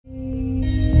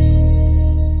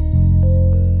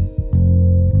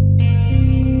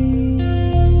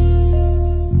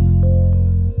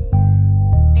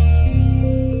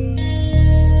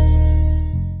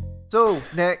So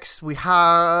next we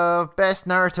have best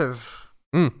narrative,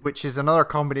 Mm. which is another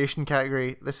combination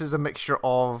category. This is a mixture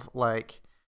of like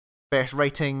best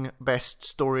writing, best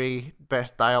story,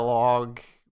 best dialogue,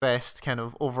 best kind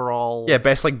of overall. Yeah,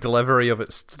 best like delivery of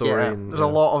its story. Yeah, And, there's a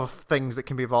lot of things that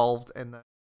can be involved in that.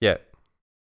 Yeah.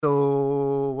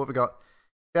 So what we got?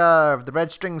 Yeah, the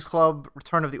Red Strings Club,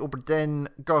 Return of the Obra Dinn,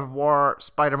 God of War,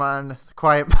 Spider-Man, The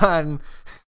Quiet Man,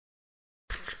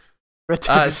 Red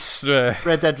Dead, That's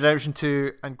Red Dead Redemption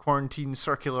 2, and Quarantine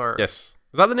Circular. yes.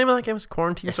 Was that the name of that game? Was it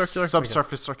Quarantine Yes, Circular?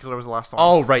 Subsurface Circular was the last one.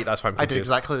 Oh, right. That's why I'm I confused. did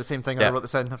exactly the same thing when I Yeah. wrote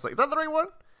this in. I was like, is that the right one?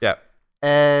 Yeah.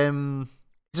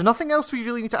 Is there nothing else we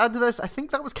really need to add to this? I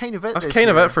think that was kind of it. That's this kind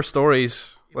of year. it for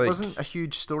stories. It Like, wasn't a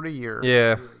huge story year.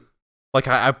 Yeah. Like,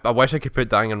 I wish I could put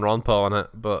Danganronpa on it,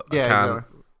 but I Yeah,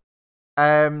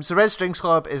 can't. So Red Strings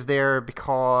Club is there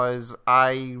because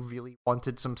I really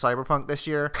wanted some cyberpunk this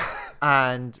year,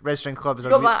 and Red Strings Club is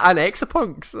You got that and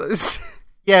Exapunks.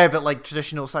 yeah, but like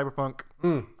traditional cyberpunk.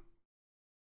 Mm.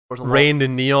 There's a lot- Rain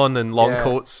and neon and long Yeah.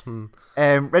 coats.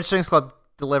 Red Strings Club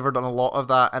delivered on a lot of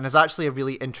that, and is actually a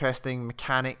really interesting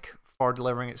mechanic for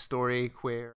delivering its story,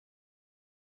 where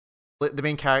the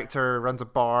main character runs a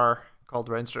bar called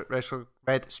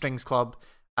Red Strings Club,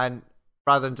 and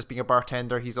rather than just being a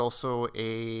bartender, he's also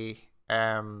a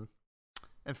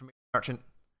information merchant.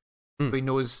 So he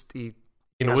knows He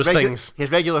has knows things. He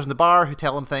has regulars in the bar who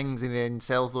tell him things, and then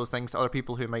sells those things to other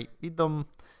people who might need them.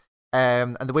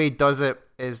 And the way he does it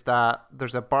is that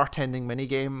there's a bartending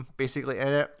minigame basically in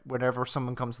it whenever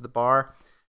someone comes to the bar,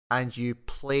 and you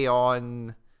play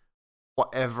on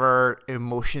whatever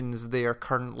emotions they are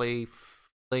currently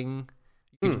feeling.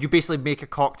 You basically make a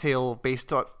cocktail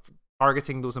based on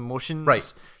targeting those emotions,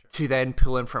 Right, to then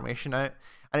pull information out.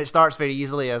 And it starts very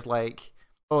easily as like,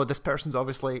 oh, this person's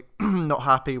obviously not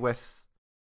happy with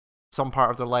some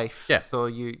part of their life. Yeah. So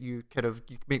you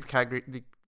make the category. There's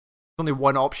only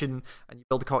one option, and you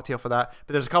build a cocktail for that.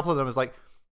 But there's a couple of them. It's like,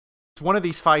 it's one of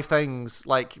these 5 things.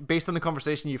 Like, based on the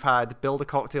conversation you've had, build a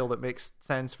cocktail that makes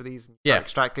sense for these. And Yeah.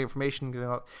 extract the information,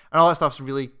 and all that stuff's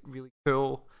really, really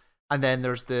cool. And then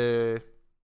there's the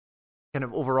kind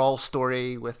of overall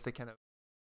story with the kind of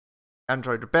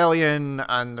Android Rebellion,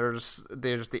 and there's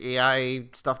the AI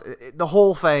stuff. The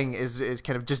whole thing is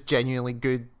kind of just genuinely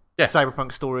good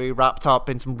cyberpunk story wrapped up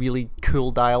in some really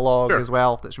cool dialogue as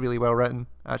well. That's really well written,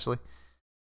 actually.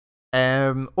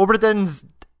 Obra Dinn's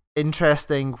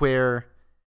interesting, where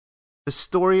the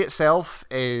story itself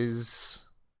is.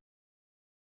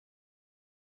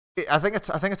 I think I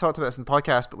talked about this in the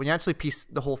podcast, but when you actually piece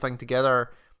the whole thing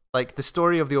together, like the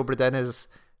story of the Obra Dinn is,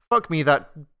 fuck me, that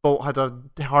boat had a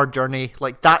hard journey.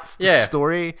 Like, that's the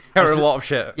story. Covered a lot of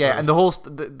shit. Yeah, and the whole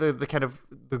the kind of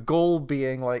the goal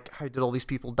being like, how did all these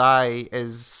people die,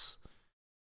 is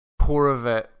core of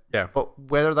it. Yeah, but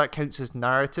whether that counts as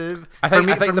narrative, I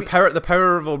think the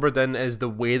power of Obra Dinn is the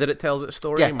way that it tells its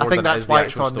story. Yeah, more I think than that's it is why the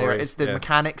it's actual on there. story. It's the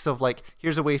mechanics of like,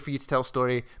 here's a way for you to tell a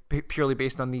story purely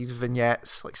based on these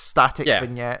vignettes, like static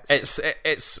vignettes.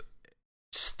 It's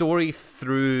story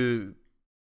through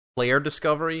player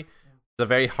discovery. It's a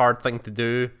very hard thing to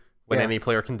do when any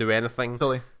player can do anything.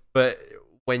 Totally. But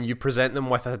when you present them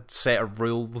with a set of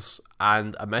rules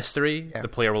and a mystery, the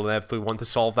player will inevitably want to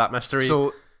solve that mystery.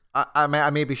 So I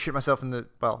may be shooting myself in the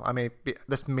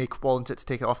this may warrant it to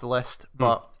take it off the list,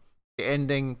 but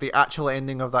the actual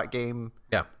ending of that game,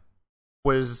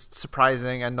 was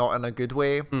surprising, and not in a good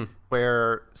way.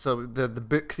 Where the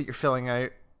book that you're filling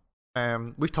out,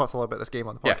 we've talked a lot about this game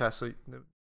on the podcast, so go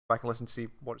back and listen to see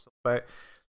what it's all about.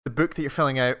 The book that you're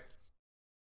filling out,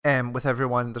 with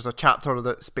everyone, there's a chapter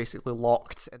that's basically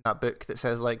locked in that book that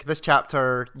says like, this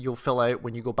chapter you'll fill out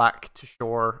when you go back to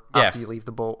shore after you leave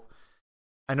the boat.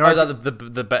 Is that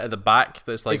the bit at the back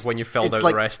that's like when you filled out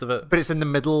the rest of it? But it's in the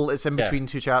middle. It's in between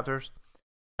 2 chapters.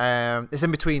 It's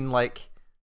in between like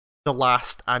the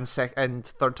last and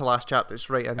third to last chapter. It's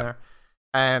right in there.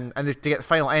 And to get the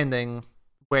final ending,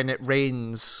 when it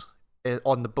rains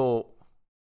on the boat,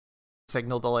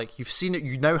 signal that like, you've seen it.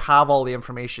 You now have all the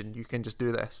information. You can just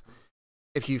do this.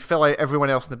 If you fill out everyone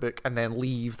else in the book and then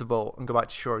leave the boat and go back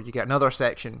to shore, you get another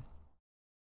section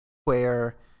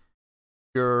where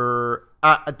you're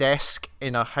at a desk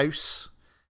in a house,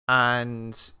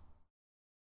 and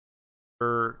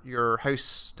your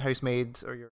housemaid,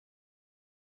 or your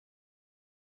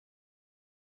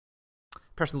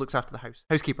person who looks after the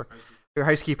housekeeper. Your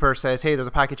housekeeper says, "Hey, there's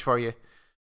a package for you,"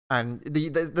 and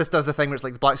this does the thing where it's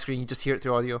like the black screen. You just hear it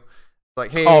through audio.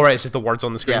 Like, hey, oh right, it's just the words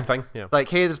on the screen thing. Yeah, like,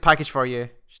 hey, there's a package for you.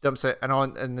 She dumps it,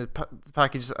 and the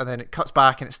package, and then it cuts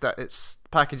back, and it's the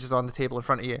package is on the table in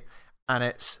front of you, and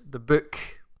it's the book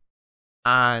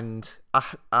and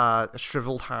a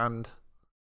shriveled hand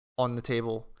on the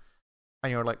table,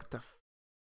 and you're like,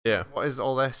 Yeah. what is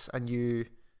all this? And you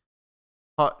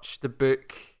touch the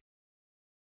book,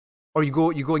 or you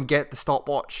go and get the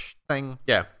stopwatch thing.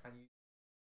 Yeah. And you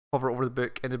hover over the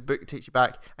book, and the book takes you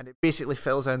back, and it basically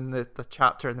fills in the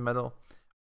chapter in the middle.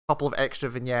 A couple of extra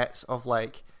vignettes of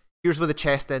like, here's where the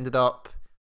chest ended up.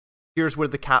 Here's where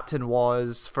the captain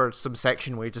was for some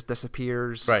section where he just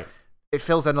disappears. Right. It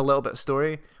fills in a little bit of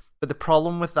story, but the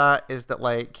problem with that is that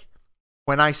like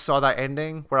when I saw that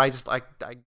ending, where I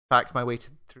backed my way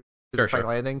through the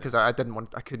final ending because I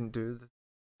couldn't do the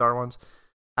Star ones.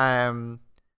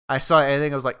 I saw it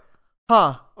ending, I was like,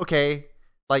 huh, okay,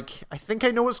 like I think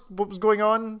I know what was going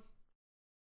on.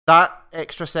 That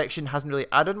extra section hasn't really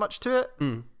added much to it.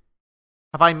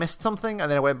 Have I missed something? And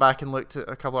then I went back and looked at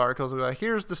a couple of articles and was like,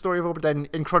 here's the story of Obadiah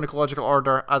in chronological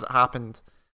order as it happened.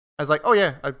 I was like, oh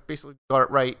yeah, I basically got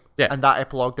it right. Yeah. And that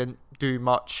epilogue didn't do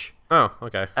much. Oh,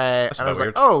 okay. And I was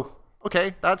weird. Like, oh,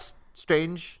 okay, that's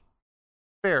strange.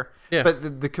 Fair. Yeah.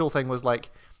 But the cool thing was like,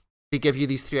 they give you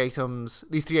these 3 items.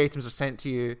 These 3 items are sent to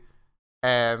you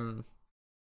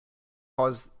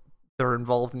because they're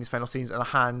involved in these final scenes, and the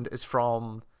hand is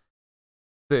from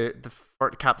the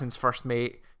captain's first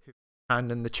mate, who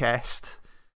hand in the chest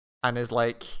and is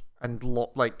like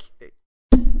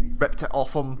ripped it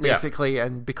off him basically,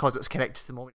 and because it's connected to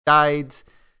the moment he died,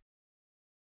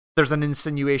 there's an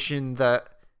insinuation that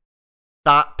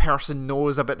person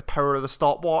knows about the power of the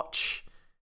stopwatch,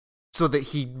 so that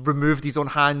he removed his own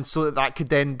hand so that could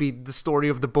then be the story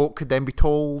of the boat could then be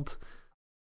told.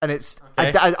 And it's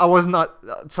I was not,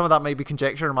 some of that might be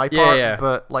conjecture on my part,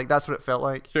 but like that's what it felt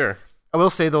like. Sure. I will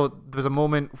say though, there was a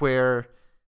moment where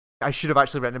I should have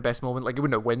actually written the best moment. Like it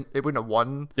wouldn't have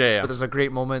won. Yeah. But there's a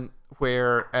great moment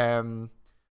where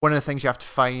one of the things you have to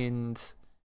find,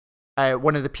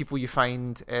 one of the people you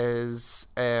find is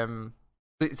so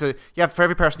you have, for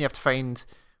every person you have to find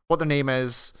what their name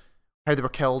is, how they were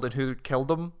killed, and who killed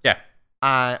them. Yeah.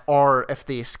 Or if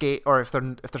they escape, or if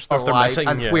they're still alive, missing,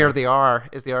 and where they are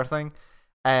is the other thing.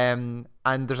 And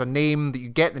there's a name that you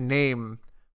get the name,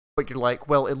 but you're like,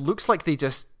 well, it looks like they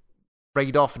just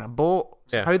ride off in a boat.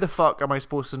 So how the fuck am I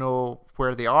supposed to know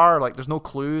where they are? Like, there's no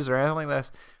clues or anything like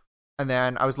this. And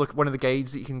then I was looking, one of the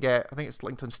guides that you can get, I think it's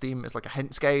linked on Steam, it's like a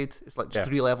hints guide. It's like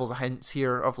 3 levels of hints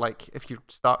here of like if you're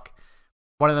stuck.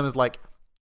 One of them is like,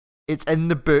 it's in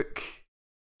the book,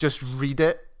 just read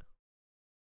it.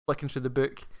 Flicking through the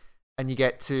book, and you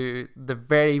get to the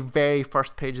very, very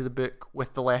first page of the book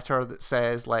with the letter that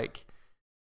says like,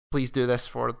 please do this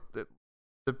for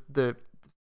the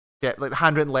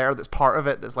handwritten letter that's part of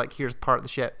it, that's like, here's part of the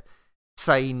ship,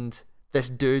 signed this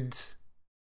dude.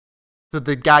 So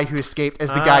the guy who escaped is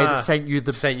the guy that sent you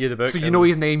the book. So you know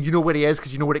his name, you know where he is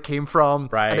because you know where it came from,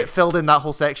 right? And it filled in that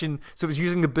whole section. So it was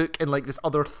using the book in like this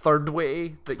other third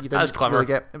way that you didn't really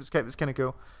get. It was kind of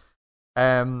cool.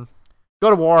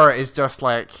 God of War is just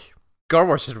like, God of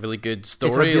War is just a really good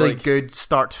story. It's a really good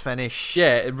start to finish.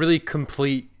 Yeah, a really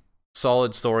complete,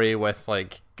 solid story with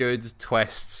like good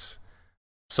twists,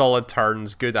 solid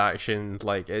turns, good action.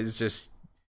 Like it's just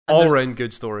all around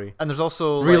good story. And there's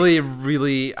also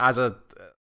really, as a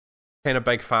kind of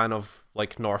big fan of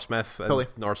like Norse myth and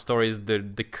Norse stories,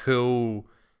 the cool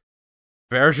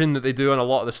version that they do on a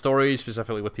lot of the stories,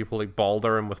 specifically with people like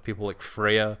Balder and with people like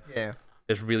Freya. Yeah,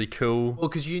 is really cool. Well,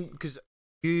 because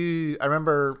I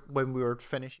remember when we were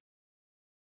finishing,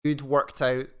 you'd worked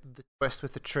out the twist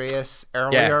with Atreus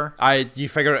earlier. Yeah, you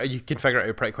can figure it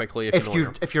out pretty quickly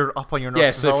if you're up on your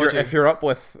Norse mythology. So if you're up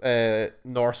with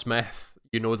Norse myth,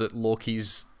 you know that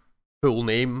Loki's full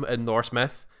name in Norse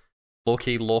myth,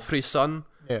 Loki, Lofri's son.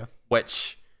 Yeah.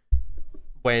 Which,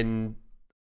 when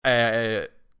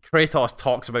Kratos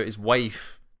talks about his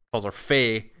wife, calls her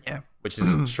Faye. Yeah. Which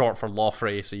is short for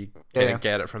Lofri, so you kind of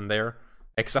get it from there.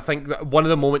 Because I think that one of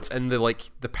the moments in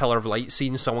the Pillar of Light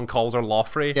scene, someone calls her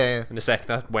Lofri. Yeah. And the second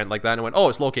that went like that, and I went, "Oh,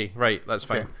 it's Loki, right? That's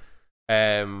fine."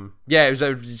 It was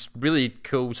a really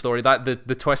cool story. That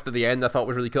the twist at the end, I thought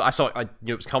was really cool. I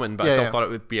knew it was coming, but I still thought it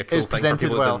would be a cool thing for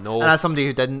people that didn't know. And as somebody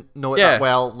who didn't know it that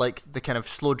well, like the kind of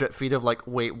slow drip feed of like,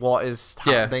 wait, what is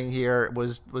happening here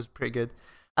was pretty good.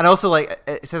 And also, like,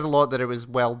 it says a lot that it was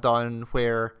well done,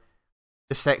 where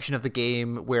the section of the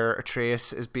game where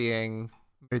Atreus is being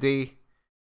moody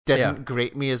didn't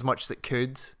grate me as much as it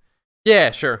could.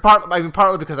 Yeah, sure.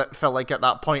 Partly because I felt like at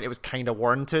that point it was kind of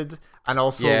warranted, and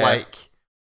also like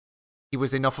he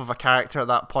was enough of a character at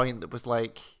that point that was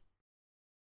like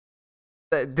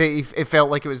it felt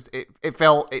like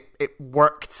it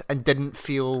worked and didn't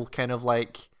feel kind of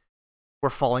like were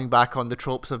falling back on the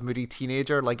tropes of moody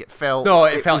teenager. Like it felt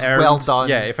it felt was earned. well done.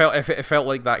 Yeah, it felt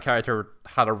like that character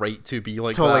had a right to be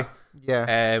like totally. that.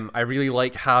 Yeah. I really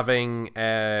like having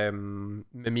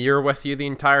Mimir with you the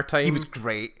entire time. He was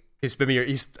great. He's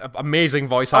amazing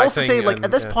voice I acting. also say, like, at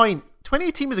this point,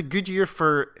 2018 was a good year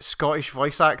for Scottish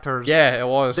voice actors. Yeah, it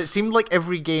was. It seemed like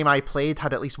every game I played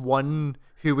had at least one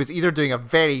who was either doing a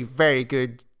very, very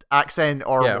good accent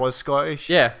or was Scottish.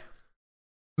 Yeah.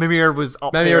 Mimir was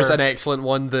up Mimir's there. an excellent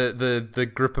one.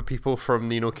 The group of people from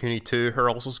Ni no Kuni 2 who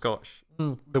are also Scottish.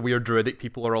 The weird druidic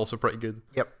people are also pretty good.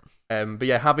 Yep. But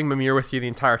yeah, having Mimir with you the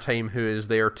entire time, who is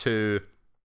there to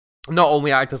not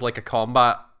only act as like a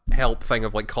combat help thing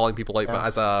of like calling people out, but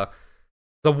as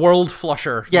the world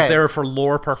flusher. He's there for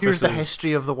lore purposes. Here's the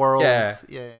history of the world. Yeah.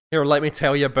 Here, let me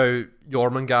tell you about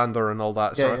Jormungandr and all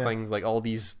that sort of things. Like all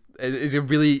these is a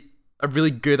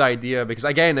really good idea, because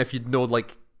again, if you know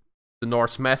like the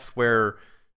Norse myth where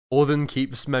Odin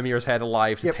keeps Mimir's head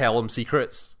alive to tell him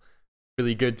secrets,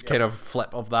 really good kind of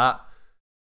flip of that.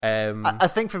 I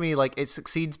think for me, like, it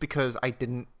succeeds because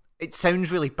it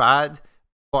sounds really bad,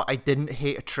 but I didn't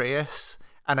hate Atreus.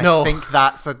 And I think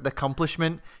that's an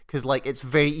accomplishment, because like it's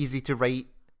very easy to write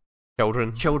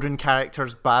children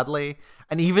characters badly,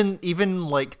 and even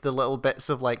like the little bits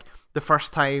of like the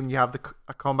first time you have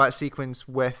a combat sequence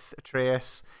with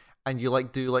Atreus, and you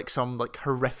like do like some like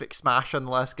horrific smash on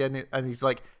the last guy, and he's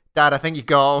like, "Dad, I think you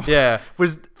got him." Yeah,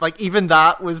 was like even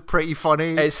that was pretty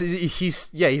funny.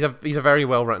 He's a very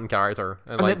well written character,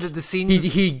 and like the scenes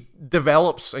he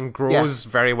develops and grows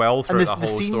very well through the whole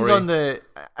scenes story.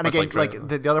 And again, like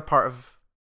the other part of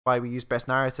why we use best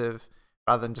narrative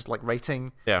rather than just like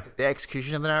writing, is the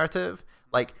execution of the narrative.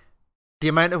 Like the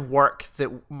amount of work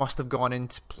that must have gone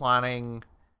into planning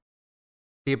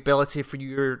the ability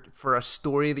for a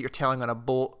story that you're telling on a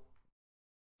boat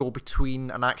go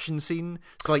between an action scene.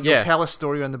 So like you'll tell a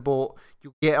story on the boat,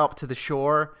 you'll get up to the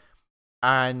shore,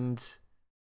 and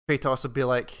Kratos will be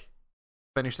like,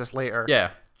 finish this later.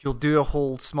 Yeah. You'll do a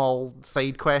whole small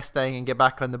side quest thing and get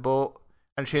back on the boat,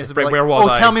 and Shane's will be like, where was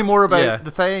I? Tell me more about the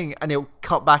thing, and he'll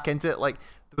cut back into it. Like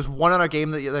there was one other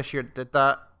game that this year did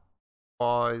that,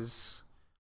 was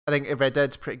I think Red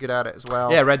Dead's pretty good at it as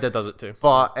well. Yeah, Red Dead does it too.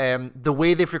 But the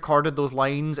way they've recorded those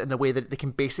lines and the way that they can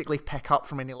basically pick up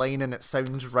from any line and it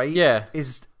sounds right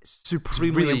is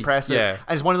supremely impressive. Yeah.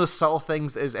 And it's one of those subtle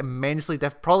things that is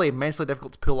probably immensely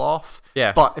difficult to pull off.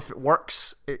 Yeah. But if it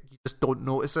works, you just don't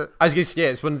notice it. I guess,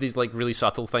 it's one of these like really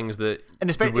subtle things that and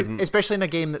especially in a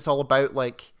game that's all about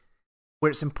like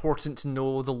where it's important to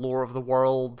know the lore of the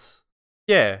world.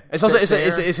 Yeah. It's also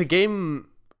it's a game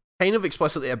kind of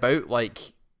explicitly about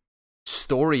like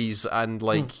stories and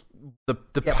like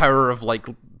the power of like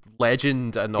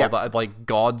legend and all that, like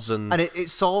gods, and it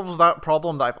solves that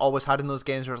problem that I've always had in those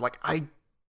games where it's like, I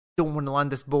don't want to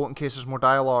land this boat in case there's more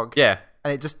dialogue. Yeah.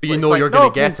 And it just, but you know, you're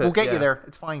gonna get it. We'll get you there.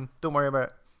 It's fine. Don't worry about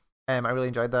it. I really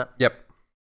enjoyed that. Yep.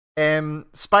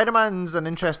 Spider-Man's an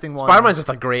interesting one. Spider-Man's just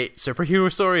a great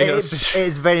superhero story. It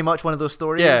is very much one of those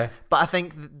stories. Yeah. But I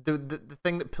think the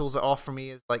thing that pulls it off for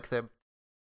me is like the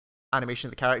animation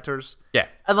of the characters. Yeah.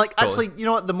 And like actually, you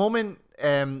know what, the moment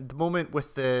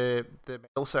with the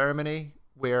medal ceremony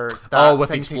where that with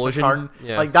thing the explosion, takes a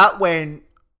turn, like that went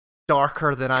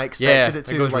darker than I expected it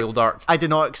to. It goes like, real dark. I did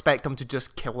not expect them to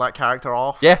just kill that character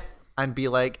off. Yeah. And be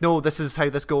like, no, this is how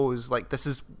this goes. Like this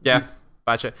is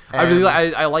Gotcha.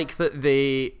 I like that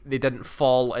they didn't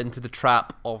fall into the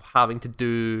trap of having to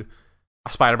do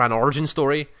a Spider-Man origin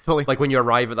story. Totally. Like when you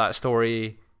arrive at that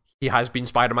story, he has been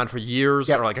Spider-Man for years,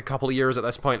 or like a couple of years at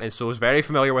this point, and so is very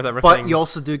familiar with everything. But you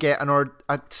also do get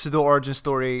a pseudo origin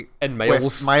story in Miles.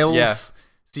 With Miles. Yeah.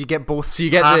 So you get both. So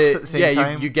you get halves at the same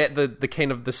time. You get the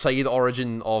kind of the side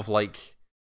origin of like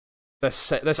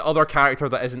this other character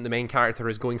that isn't the main character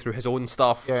is going through his own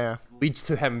stuff. Yeah. Leads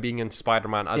to him being into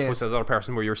Spider-Man as opposed to this other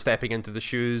person where you're stepping into the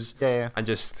shoes. Yeah. And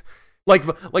just like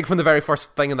from the very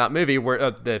first thing in that movie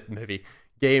where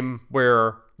game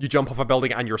where you jump off a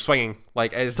building and you're swinging,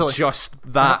 like it's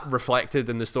just that reflected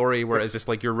in the story where it's just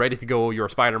like you're ready to go, you're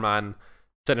Spider-Man,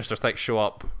 Sinister Six show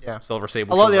up, Silver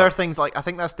Sable. A lot of the other things, like I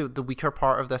think that's the weaker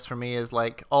part of this for me is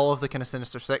like all of the kind of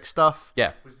Sinister Six stuff.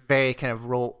 Yeah, was very kind of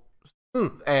rote,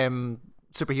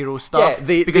 superhero stuff.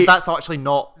 Yeah, because that's actually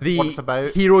not what it's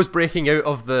about. Heroes breaking out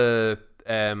of the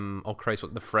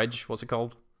the fridge. What's it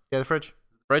called? Yeah, the fridge.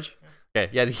 Fridge.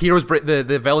 Yeah. The heroes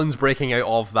the villains breaking out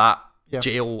of that.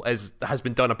 Jail has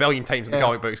been done a billion times in the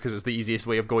comic books because it's the easiest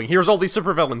way of going. Here's all these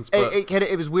supervillains. But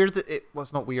it was weird that it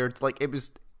was not weird. Like it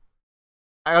was.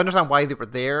 I understand why they were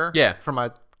there. Yeah. From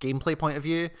a gameplay point of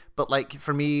view, but like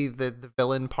for me, the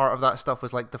villain part of that stuff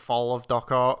was like the fall of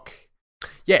Doc Ock.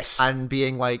 Yes. And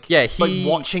being like, like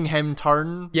watching him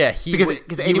turn. Yeah, he was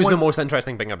the most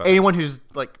interesting thing about anyone who's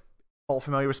like all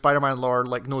familiar with Spider-Man lore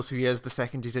like knows who he is the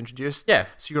second he's introduced. Yeah.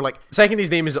 So you're like, the second he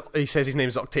says his name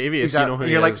is Octavius. Exactly. You know who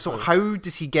you're he like, is. so how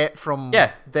does he get from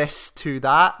this to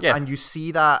that? Yeah. And you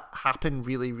see that happen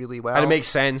really, really well. And it makes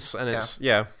sense. And it's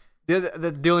The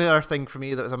only other thing for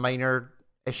me that was a minor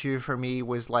issue for me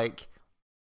was like,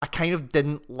 I kind of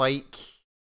didn't like.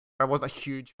 I wasn't a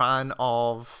huge fan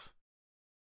of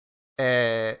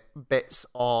bits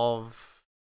of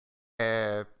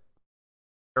Kurt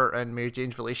and Mary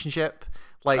Jane's relationship.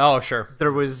 Like, oh sure,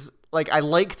 there was like, I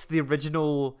liked the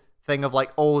original thing of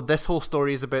like, oh, this whole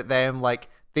story is about them. Like,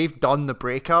 they've done the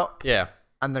breakup,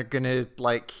 and they're gonna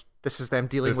like, this is them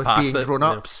dealing with being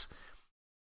grown-ups. Yeah.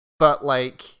 But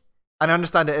like, and I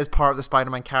understand it is part of the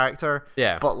Spider-Man character.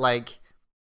 Yeah, but like,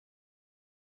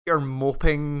 you're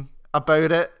moping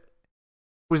about it.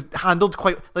 Was handled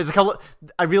quite. There's a couple.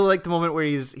 I really like the moment where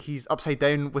he's upside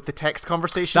down with the text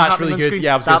conversation. That's really good. Screen.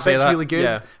 Yeah, I was going to say that. That bit's really good.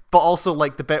 Yeah. But also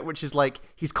like the bit which is like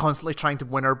he's constantly trying to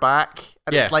win her back,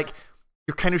 and it's like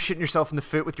you're kind of shooting yourself in the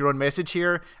foot with your own message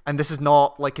here, and this is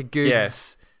not like a good.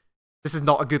 This is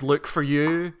not a good look for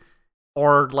you,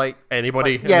 or like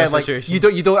anybody. Like, in this situation.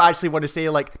 You don't actually want to say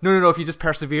like no. If you just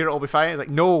persevere, it'll be fine. It's like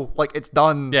no, like it's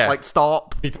done. Yeah. Like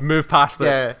stop. You need to move past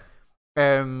it.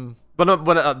 Yeah. But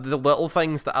the little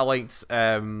things that I liked,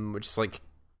 which is like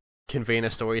conveying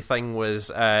a story thing,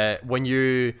 was when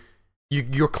you're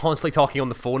constantly talking on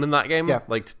the phone in that game,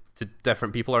 like to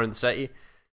different people around the city.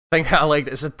 Thing that I liked,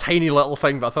 it's a tiny little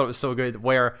thing, but I thought it was so good.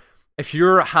 Where if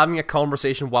you're having a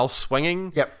conversation while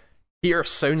swinging, Peter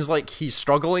sounds like he's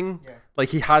struggling. Yeah. Like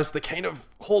he has the kind of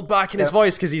hold back in his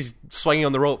voice because he's swinging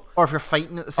on the rope. Or if you're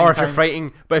fighting at the same time. You're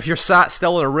fighting. But if you're sat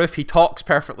still on a roof, he talks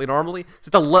perfectly normally. It's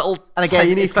just a little tiny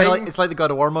thing. It's like the God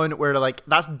of War moment where like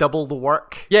that's double the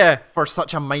work. Yeah. For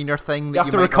such a minor thing that you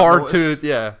have to record to.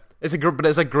 Yeah. It's a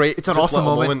great. It's an awesome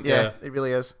moment. Yeah, it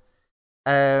really is.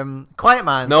 Quiet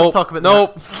Man. Nope. Let's talk about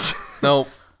that. Nope.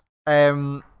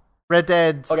 Red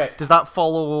Dead. Okay. Does that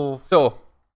follow? So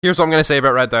here's what I'm gonna say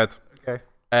about Red Dead.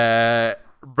 Okay.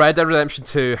 Red Dead Redemption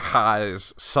 2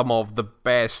 has some of the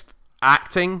best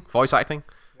voice acting,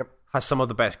 has some of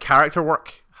the best character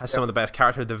work, has some of the best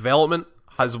character development,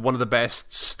 has one of the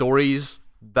best stories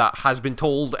that has been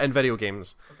told in video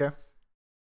games. Okay.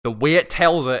 The way it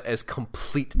tells it is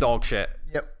complete dog shit.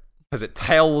 Yep. Because it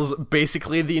tells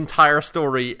basically the entire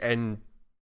story in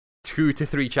 2 to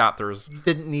 3 chapters. You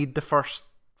didn't need the first.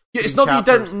 It's not that you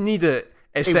didn't need it.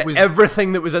 It's that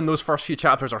everything that was in those first few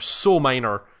chapters are so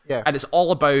minor. Yeah. And it's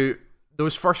all about,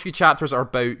 those first few chapters are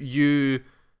about you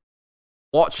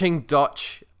watching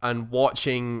Dutch and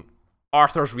watching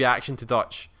Arthur's reaction to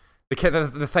Dutch.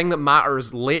 The thing that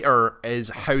matters later is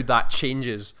how that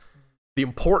changes. The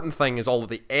important thing is all at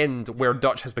the end where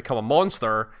Dutch has become a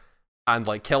monster and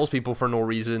like kills people for no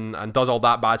reason and does all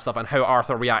that bad stuff and how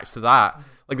Arthur reacts to that.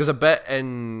 Like there's a bit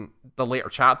in the later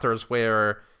chapters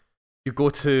where you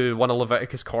go to one of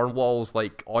Leviticus Cornwall's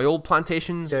like oil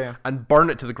plantations and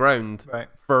burn it to the ground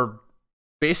for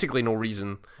basically no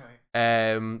reason.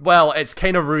 Well, it's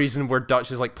kind of a reason where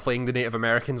Dutch is like playing the Native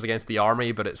Americans against the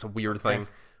army, but it's a weird thing.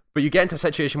 But you get into a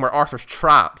situation where Arthur's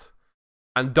trapped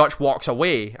and Dutch walks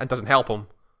away and doesn't help him.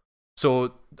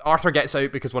 So Arthur gets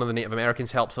out because one of the Native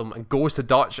Americans helps him and goes to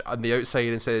Dutch on the outside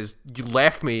and says, "You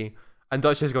left me." And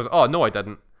Dutch just goes, "Oh, no, I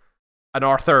didn't." And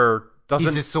Arthur doesn't.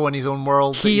 He's just so in his own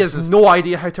world. He has no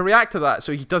idea how to react to that,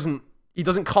 so he doesn't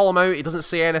call him out. He doesn't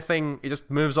say anything. He just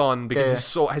moves on because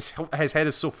his head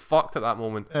is so fucked at that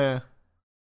moment.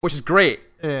 Which is great.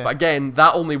 But again,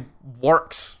 that only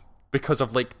works because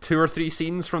of like 2 or 3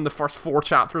 scenes from the first 4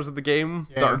 chapters of the game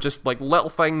that are just like little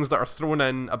things that are thrown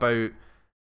in about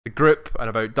the group and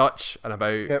about Dutch and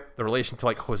about the relation to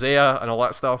like Hosea and all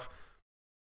that stuff.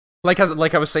 Like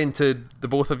I was saying to the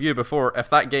both of you before, if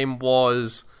that game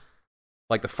was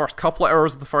like the first couple of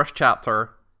hours of the first chapter,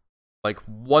 like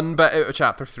one bit out of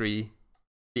chapter 3,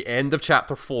 the end of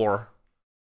chapter 4,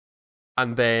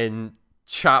 and then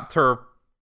chapter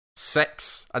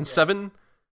 6 and 7,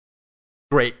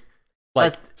 great.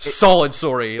 Like solid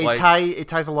story. It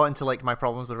ties a lot into like my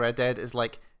problems with Red Dead is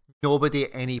like nobody at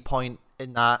any point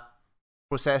in that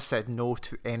process said no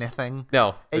to anything.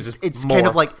 No, it's kind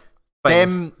of like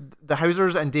them, the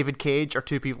Housers and David Cage are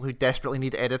 2 people who desperately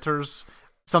need editors.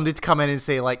 Somebody to come in and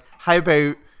say like, how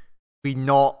about we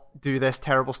not do this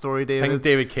terrible story, David? I think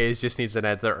David Cage just needs an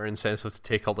editor incentive to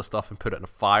take all the stuff and put it in a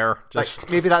fire. Just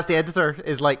like, maybe that's the editor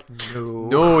is like,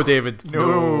 no, David,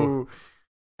 no.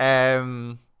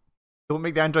 Don't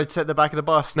make the android sit at the back of the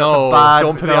bus. No, That's a bad,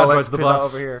 don't put the androids on the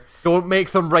bus. Over here. Don't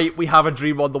make them write "We have a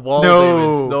dream" on the wall, No,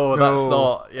 David. No, that's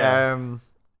not. Yeah.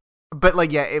 But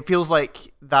like, yeah, it feels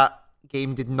like that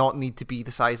game did not need to be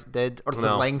the size it did or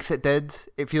the length it did.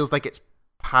 It feels like it's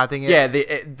padding it. Yeah,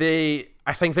 they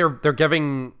I think they're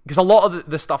giving, because a lot of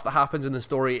the stuff that happens in the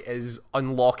story is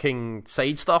unlocking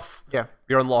side stuff. Yeah,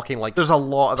 you're unlocking like there's a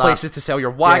lot of places to sell your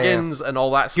wagons and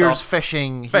all that stuff. Here's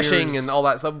fishing and all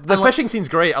that stuff. The fishing scene's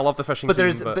great. I love the fishing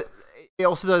scene. But it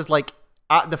also does like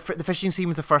the fishing scene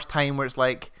was the first time where it's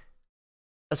like,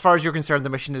 as far as you're concerned, the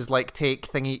mission is like take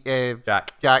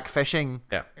Jack fishing.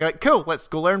 Yeah, you're like, cool, let's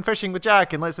go learn fishing with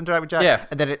Jack and let's interact with Jack. Yeah,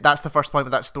 and then that's the first point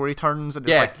where that story turns and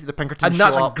it's like the Pinkertons and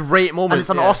that's show a great moment. And it's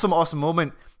an awesome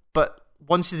moment. But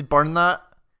once you burn that,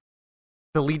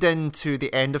 the lead into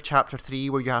the end of chapter 3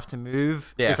 where you have to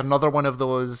move is another one of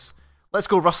those. Let's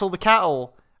go rustle the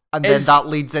cattle. And then that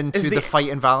leads into the fight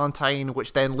in Valentine,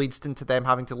 which then leads into them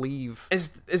having to leave. Is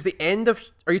the end of?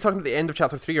 Are you talking about the end of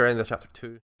chapter 3 or end of chapter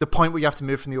 2? The point where you have to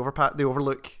move from the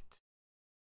overlook to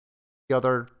the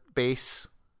other base.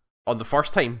 On the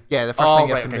first time? Yeah, the first time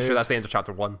you have to move. Sure, that's the end of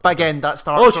chapter 1. But again, that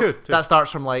starts. That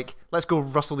starts from like, let's go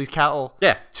rustle these cattle.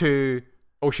 Yeah. To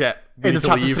oh shit. In the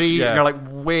chapter 3, and you're like,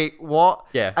 wait, what?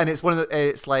 Yeah. And it's one of the.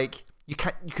 It's like you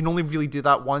can only really do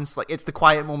that once. Like it's the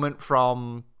quiet moment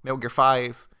from Metal Gear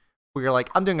 5. Where you're like,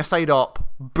 I'm doing a side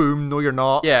up, boom, no you're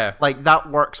not. Yeah. Like, that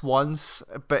works once,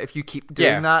 but if you keep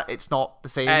doing that, it's not the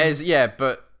same.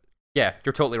 But yeah,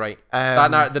 you're totally right.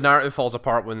 The narrative falls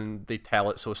apart when they tell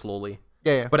it so slowly.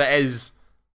 Yeah. But it is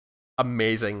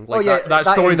amazing. Like, that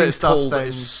story that is told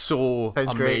is so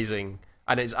amazing. Great.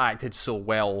 And it's acted so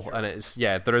well. Sure. And it's,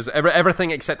 there is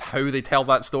everything except how they tell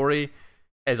that story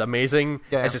is amazing.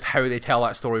 Yeah. It's just how they tell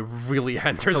that story really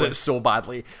hinders it so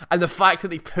badly. And the fact that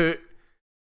they put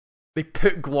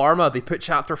Guarma, they put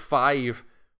chapter 5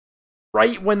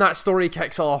 right when that story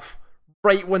kicks off,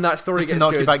 right when that story gets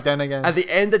knock good. You back down again. At the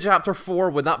end of chapter 4,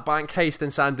 when that bank heist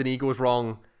in Saint Denis goes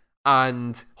wrong,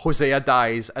 and Hosea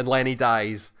dies, and Lenny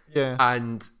dies,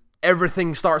 and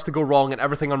everything starts to go wrong, and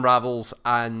everything unravels,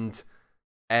 and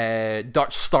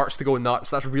Dutch starts to go nuts.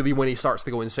 That's really when he starts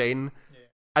to go insane. Yeah.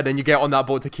 And then you get on that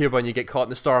boat to Cuba, and you get caught in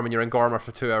the storm, and you're in Guarma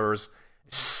for 2 hours.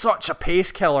 It's such a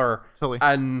pace killer. Totally.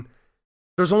 And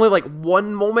there's only like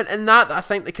one moment in that I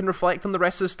think they can reflect on the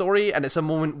rest of the story, and it's a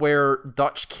moment where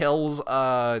Dutch kills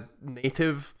a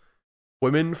native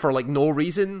woman for like no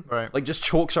reason, right? Like just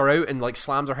chokes her out and like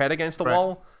slams her head against the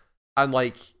wall, and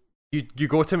like you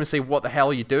go to him and say, "What the hell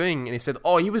are you doing?" And he said,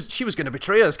 "Oh, she was going to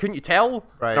betray us. Couldn't you tell?"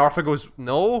 Right. And Arthur goes,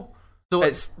 "No." So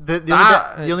it's the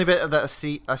only bit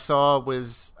that I saw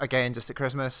was again just at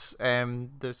Christmas,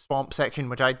 the swamp section,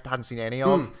 which I hadn't seen any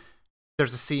of.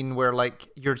 There's a scene where like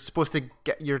you're supposed to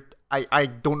get I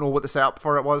don't know what the setup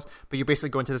for it was, but you basically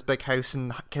go into this big house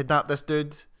and kidnap this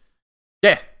dude.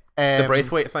 Yeah, the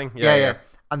Braithwaite thing. Yeah.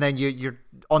 And then you're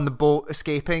on the boat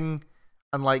escaping,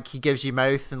 and like he gives you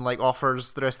mouth and like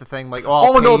offers the rest of the thing. Like,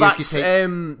 that's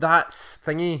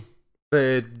thingy.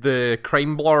 The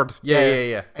crime lord.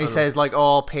 Yeah. And he says like,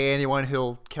 "Oh, I'll pay anyone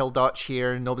who'll kill Dutch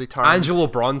here," and nobody turns. Angelo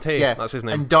Bronte. Yeah, that's his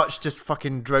name. And Dutch just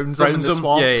fucking drowns him in the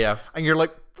swamp. Yeah. And you're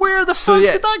like, where the fuck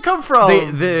did that come from?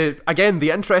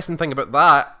 The interesting thing about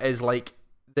that is like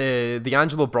the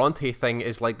Angelo Bronte thing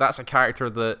is like that's a character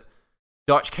that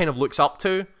Dutch kind of looks up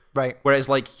to, right? Whereas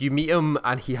like you meet him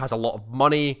and he has a lot of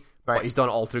money, right? But he's done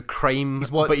it all through crime,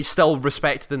 but he's still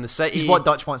respected in the city. He's what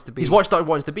Dutch wants to be. He's what Dutch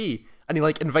wants to be, and he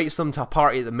like invites them to a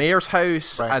party at the mayor's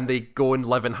house, and they go and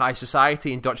live in high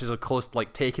society, and Dutch is of course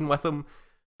like taken with him,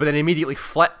 but then immediately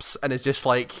flips and is just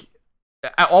like.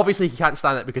 Obviously, he can't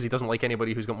stand it because he doesn't like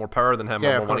anybody who's got more power than him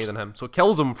or more money than him. So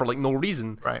kills him for like no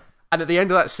reason. Right. And at the end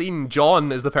of that scene,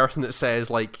 John is the person that says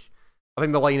like, I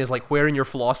think the line is like, "Where in your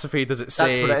philosophy does it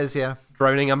say that's what it is? Yeah,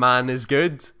 drowning a man is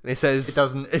good?" And he says it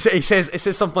doesn't. It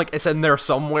says something like it's in there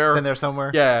somewhere. It's in there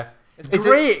somewhere. Yeah, it's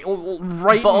great.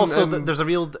 Right. But also, there's a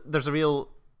real.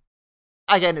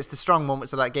 Again, it's the strong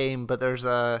moments of that game, but there's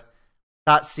that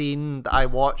scene that I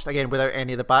watched again without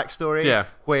any of the backstory. Yeah.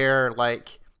 Where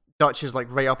like. Dutch is like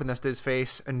right up in this dude's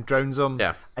face and drowns him,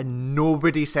 and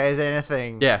nobody says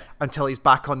anything until he's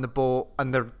back on the boat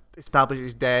and they're established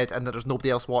he's dead and that there's nobody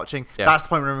else watching. That's the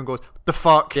point where everyone goes, "The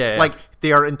fuck!" Like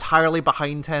they are entirely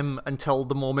behind him until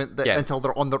the moment that until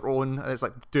they're on their own, and it's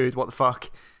like, dude, what the fuck?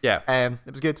 Yeah,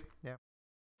 it was good. Yeah,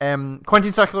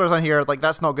 Quentin Circular's on here. Like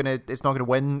it's not gonna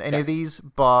win any of these,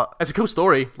 but it's a cool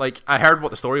story. Like I heard what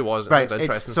the story was. It was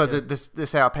interesting. So the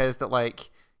setup is that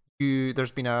like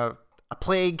there's been a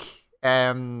plague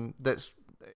that's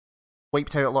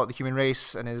wiped out a lot of the human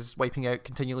race and is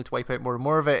continually to wipe out more and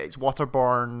more of it. It's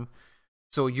waterborne,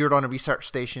 So you're on a research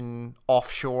station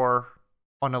offshore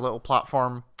on a little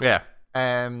platform. Yeah.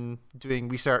 Doing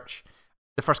research.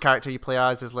 The first character you play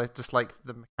as is just like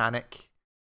the mechanic.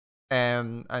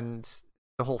 And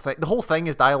the whole thing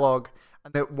is dialogue,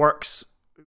 and it works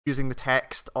using the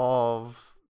text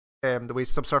of the way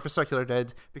Subsurface Circular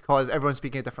did, because everyone's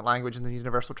speaking a different language in the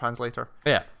universal translator.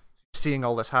 Yeah. Seeing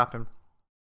all this happen.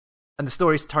 And the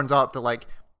story turns up that like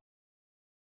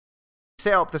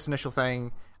set up this initial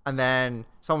thing, and then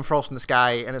someone falls from the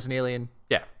sky and it's an alien.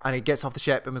 Yeah. And he gets off the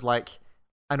ship and was like,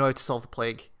 I know how to solve the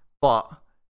plague, but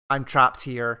I'm trapped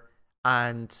here,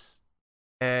 and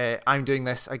I'm doing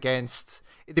this against...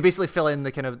 They basically fill in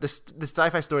the kind of this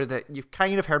sci-fi story that you've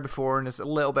kind of heard before, and is a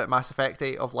little bit Mass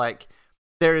Effect-y, of like,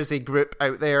 there is a group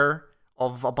out there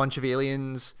of a bunch of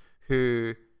aliens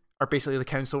who are basically the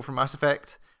council from Mass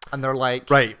Effect, and they're like,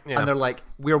 right, yeah. And they're like,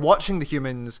 we're watching the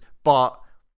humans, but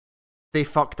they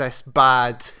fucked us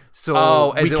bad.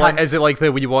 So is it like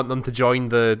that you want them to join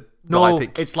the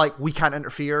Galactic? No, it's like we can't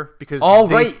interfere because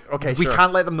right, okay, we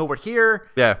can't let them know we're here.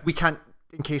 Yeah, we can't,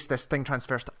 in case this thing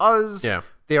transfers to us. Yeah,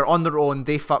 they're on their own.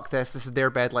 They fuck this. This is their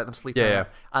bed. Let them sleep. Yeah.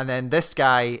 And then this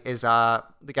guy is the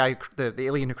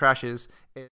alien who crashes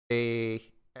is a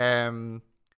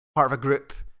part of a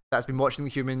group that's been watching the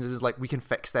humans. Is like, we can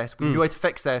fix this. We know how to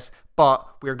fix this, but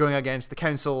we're going against the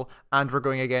council, and we're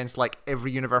going against like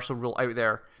every universal rule out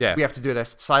there. Yeah, so we have to do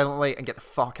this silently and get the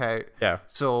fuck out. Yeah.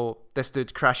 So this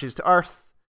dude crashes to Earth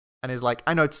and is like,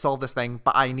 I know how to solve this thing,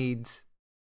 but I need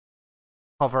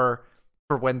cover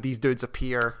for when these dudes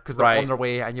appear, because they're on their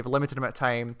way and you have a limited amount of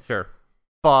time. Sure.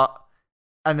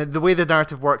 And the way the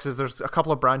narrative works is there's a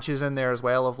couple of branches in there as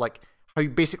well of like how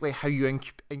you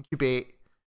incubate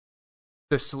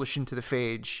the solution to the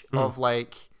phage, of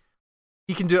like,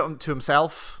 he can do it to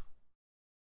himself,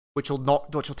 which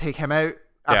will take him out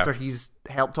after he's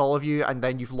helped all of you, and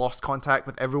then you've lost contact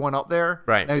with everyone up there.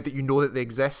 Right. Now that you know that they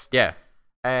exist. Yeah.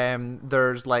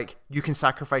 There's like, you can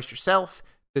sacrifice yourself.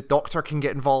 The doctor can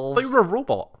get involved. I thought you were a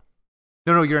robot.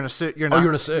 No, you're in a suit. You're in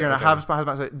a suit. You're in a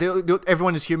hazmat suit.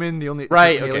 Everyone is human. The only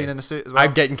alien in a suit as well.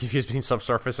 I'm getting confused between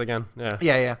Subsurface again. Yeah.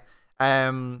 Yeah.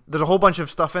 There's a whole bunch of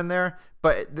stuff in there,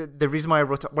 but the reason why I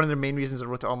wrote it, one of the main reasons I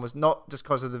wrote it on, was not just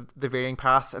because of the varying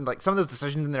paths, and like some of those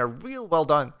decisions in there are real well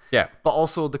done. Yeah. But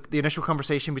also the initial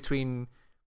conversation between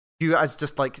you as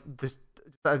just like this,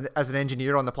 as an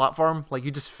engineer on the platform, like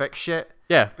you just fix shit.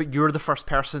 Yeah. But you're the first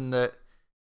person that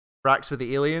interacts with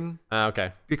the alien.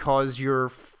 Okay. Because you're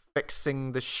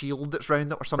fixing the shield that's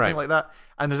around it or something like that.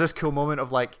 And there's this cool moment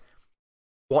of like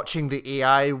watching the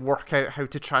AI work out how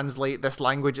to translate this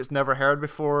language it's never heard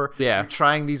before. Yeah. So you're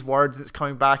trying these words and it's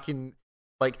coming back, and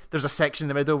like there's a section in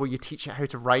the middle where you teach it how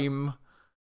to rhyme.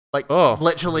 Like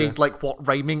like what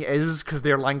rhyming is, because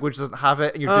their language doesn't have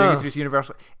it, and you're doing it through this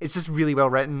universal. It's just really well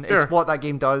written. Sure. It's what that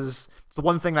game does. It's the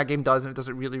one thing that game does, and it does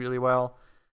it really, really well.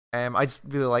 I just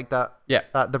really like that. Yeah.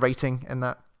 The writing in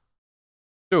that.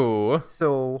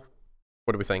 So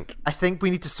what do we think? I think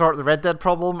we need to sort the Red Dead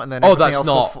problem, and then that's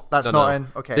not in.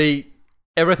 Okay.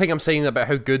 Everything I'm saying about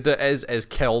how good that is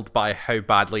killed by how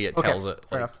badly it tells it.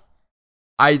 Fair enough.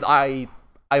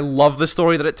 I love the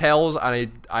story that it tells,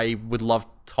 and I would love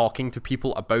talking to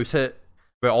people about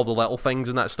all the little things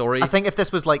in that story. I think if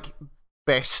this was like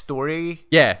best story,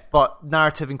 but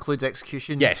narrative includes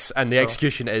execution. Yes, and the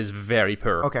execution is very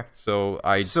poor. Okay. So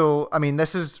I mean,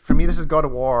 this is God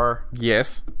of War.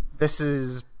 Yes. This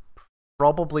is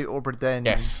probably Oberdin.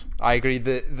 Yes, I agree.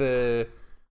 The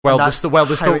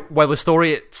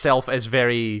story itself is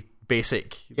very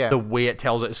basic. Yeah. The way it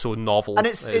tells it is so novel, and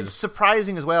it's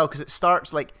surprising as well, because it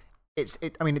starts like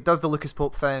it does the Lucas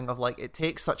Pope thing of like, it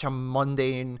takes such a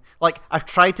mundane, like, I've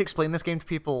tried to explain this game to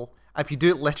people. If you do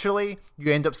it literally,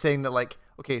 you end up saying that like,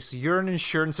 okay, so you're an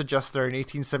insurance adjuster in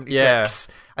 1876,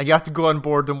 and you have to go on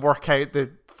board and work out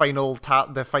the final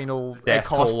death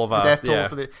cost, toll of the death toll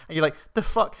for the, and you're like, the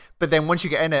fuck. But then once you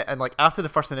get in it, and like after the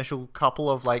first initial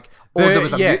couple of like, there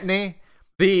was a mutiny.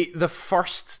 The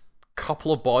first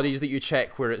couple of bodies that you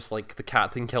check, where it's like the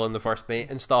captain killing the first mate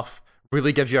and stuff,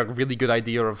 really gives you a really good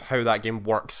idea of how that game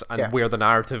works and where the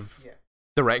narrative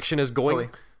direction is going.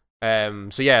 Totally.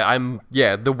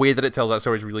 The way that it tells that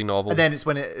story is really novel. And then it's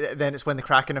when the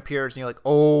Kraken appears, and you're like,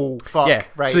 oh fuck. Yeah.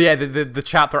 Right. So the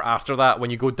chapter after that,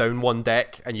 when you go down one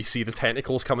deck and you see the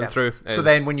tentacles coming through. So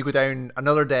then when you go down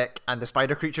another deck and the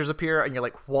spider creatures appear, and you're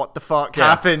like, what the fuck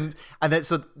happened? And then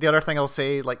so the other thing I'll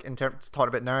say, like in terms of talking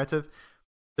about narrative,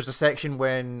 there's a section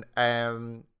when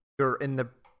you're in the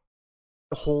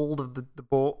hold of the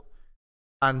boat,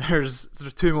 and there's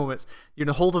two moments. You're in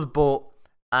the hold of the boat,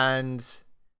 and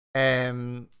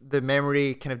the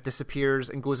memory kind of disappears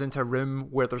and goes into a room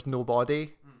where there's no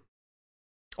body,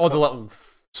 Oh, the little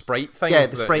sprite thing. Yeah,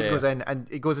 the sprite goes in, and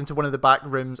it goes into one of the back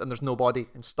rooms, and there's nobody,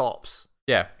 and stops.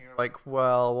 Yeah. And you're like,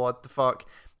 well, what the fuck?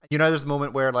 There's a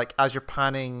moment where, like, as you're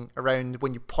panning around,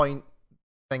 when you point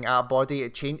thing at a body,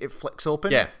 it flicks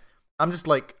open. Yeah. I'm just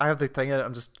like, I have the thing in it,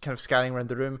 I'm just kind of scanning around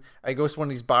the room. I go to one of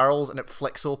these barrels, and it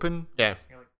flicks open. Yeah.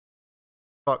 You're like,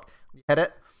 fuck. You hit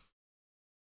it.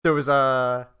 There was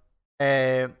a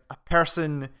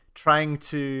person trying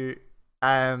to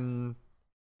not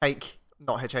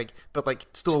hitchhike, but like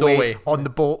stow away on the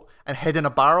boat and hid in a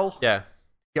barrel. Yeah.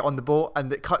 Get on the boat,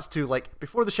 and it cuts to like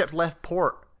before the ship's left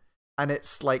port, and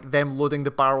it's like them loading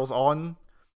the barrels on,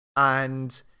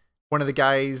 and one of the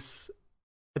guys,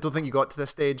 I don't think you got to this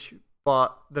stage,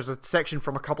 but there's a section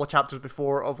from a couple of chapters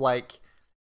before of like,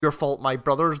 your fault, my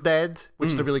brother's dead,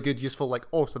 which is a really good, useful, like,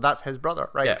 oh, so that's his brother,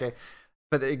 right? Yeah. Okay.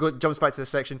 But it jumps back to this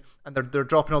section, and they're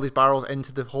dropping all these barrels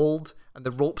into the hold, and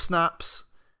the rope snaps,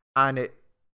 and it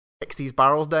kicks these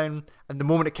barrels down, and the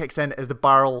moment it kicks in is the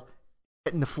barrel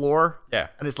hitting the floor. Yeah.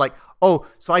 And it's like, oh,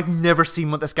 so I've never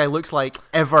seen what this guy looks like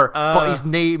ever, but he's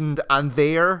named and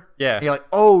there. Yeah. And you're like,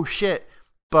 oh shit.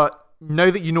 But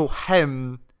now that you know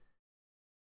him,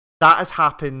 that has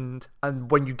happened,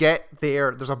 and when you get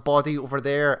there, there's a body over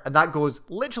there, and that goes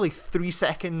literally 3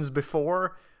 seconds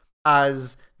before,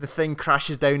 as the thing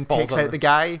crashes down, takes out the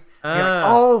guy. And you're like,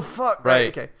 oh fuck,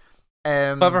 right, okay.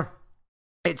 Clever.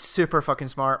 It's super fucking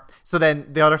smart. So then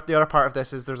the other part of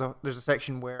this is there's a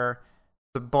section where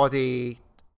the body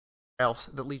else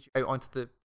that leads you out onto the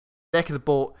deck of the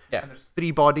boat, and there's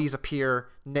 3 bodies appear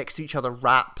next to each other,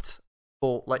 wrapped.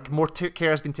 Boat, like more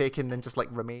care has been taken than just like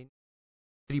remain.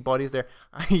 3 bodies there.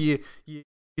 You use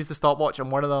the stopwatch on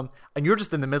one of them, and you're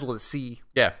just in the middle of the sea.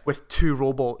 Yeah. With 2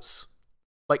 rowboats.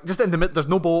 Like just in the middle. There's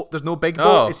no boat. There's no big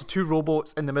boat. It's 2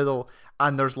 rowboats in the middle,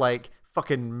 and there's like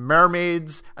fucking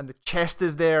mermaids, and the chest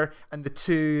is there, and the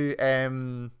 2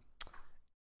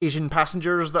 Asian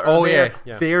passengers that are there.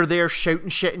 Yeah. They're there shouting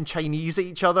shit in Chinese at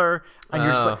each other, and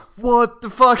you're just like, what the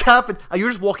fuck happened? And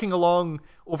you're just walking along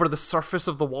over the surface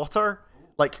of the water,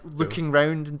 like looking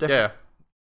round in different. Yeah.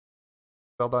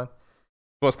 Well done.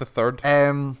 What's the third?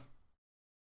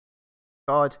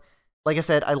 God, like I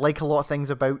said, I like a lot of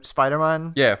things about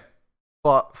Spider-Man. Yeah.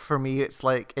 But for me, it's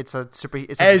like it's just a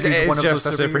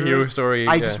superhero story.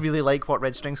 I just really like what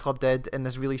Red Strings Club did in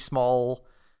this really small.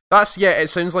 It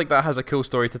sounds like that has a cool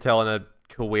story to tell and a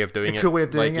cool way of doing it. Cool way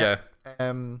of doing it. Yeah.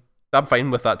 I'm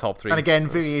fine with that top 3. And again,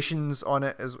 variations on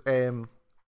it as go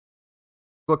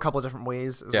a couple of different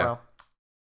ways as well.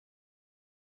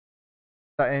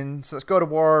 So it's God of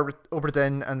War, Obra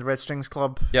Dinn, and the Red Strings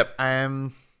Club. Yep.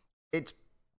 It's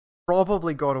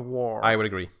probably God of War. I would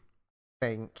agree. I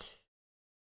think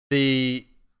the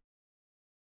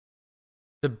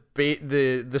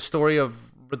story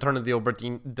of Return of the Obra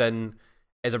Dinn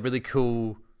is a really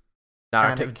cool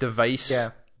narrative device,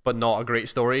 but not a great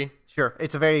story. Sure,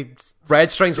 it's a very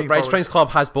Red Strings Club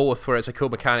has both, where it's a cool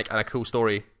mechanic and a cool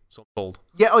story. So told.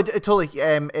 Yeah, totally.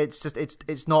 It's just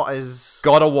it's not as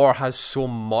God of War has so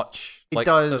much. It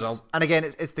does, and again,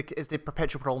 it's the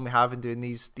perpetual problem we have in doing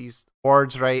these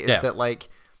awards, right? Is that like,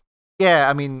 yeah,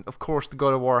 I mean, of course, the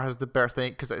God of War has the better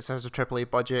thing because it has a AAA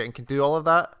budget and can do all of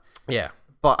that. Yeah,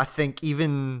 but I think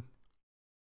even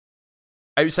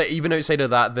outside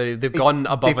of that, they've gone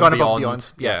above and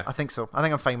beyond. Yeah, I think so. I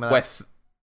think I'm fine with that.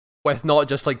 With not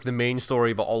just like the main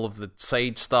story, but all of the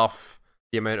side stuff,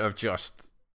 the amount of just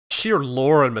sheer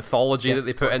lore and mythology that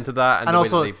they put into that, and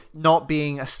also not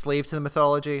being a slave to the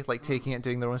mythology, like taking it and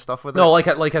doing their own stuff with it. No,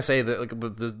 like I say, that like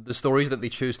the stories that they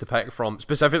choose to pick from,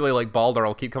 specifically like Baldur,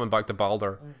 I'll keep coming back to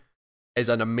Baldur, is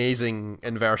an amazing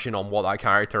inversion on what that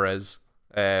character is.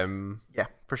 Yeah,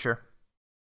 for sure.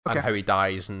 Okay. And how he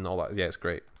dies and all that. Yeah, it's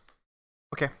great.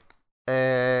 Okay.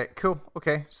 Cool.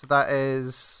 Okay, so that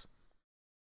is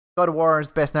God of War is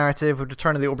the best narrative, with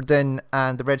Return of the Obra Dinn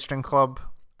and the Red String Club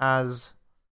as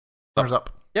thumbs up.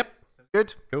 Yep.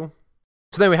 Good. Cool.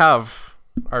 So then we have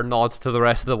our nod to the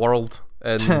rest of the world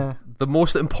and the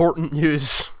most important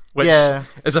news, which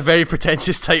is a very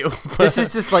pretentious title. This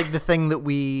is just like the thing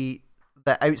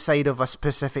that outside of a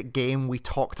specific game we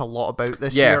talked a lot about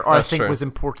this year, or I think was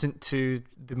important to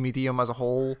the medium as a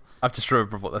whole. I've just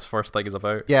remembered what this first thing is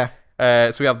about. Yeah.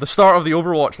 So we have the start of the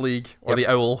Overwatch League, or the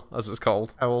OWL, as it's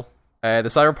called. OWL. The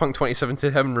Cyberpunk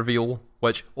 2077 reveal,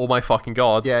 which, oh my fucking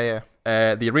god. Yeah.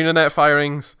 The ArenaNet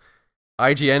firings,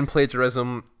 IGN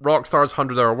plagiarism, Rockstar's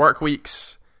 100-hour work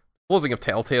weeks, closing of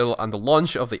Telltale, and the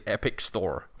launch of the Epic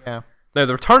Store. Yeah. Now,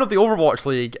 the return of the Overwatch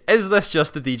League, is this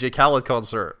just the DJ Khaled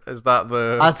concert? Is that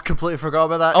the... I'd completely forgot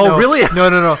about that. Oh, no, really?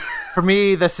 No. For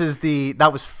me, that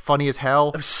was funny as hell.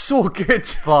 It was so good.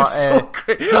 But, so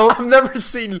great. I've never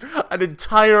seen an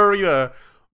entire arena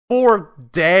more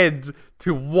dead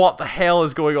to what the hell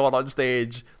is going on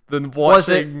stage than watching. Was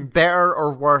it better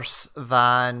or worse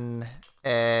than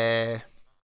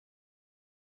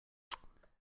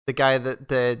the guy that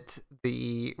did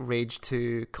the Rage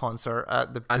 2 concert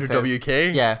at the Andrew Bethesda?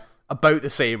 WK? Yeah. About the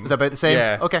same. Was it about the same?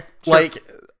 Yeah. Okay. Sure. Like,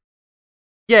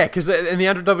 yeah, because in the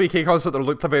Andrew WK concert, there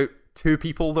looked about 2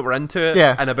 people that were into it.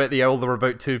 Yeah. And about the Owl, there were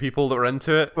about 2 people that were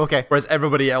into it. Okay. Whereas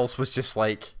everybody else was just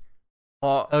like,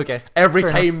 oh. Okay. Every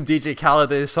Fair time DJ Khaled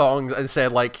did his songs and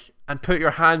said, like, and put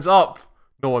your hands up,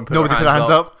 nobody put their hands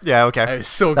up. Yeah, okay. It was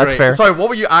so That's great. fair. Sorry, what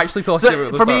were you actually talking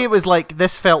about? For me, it was like,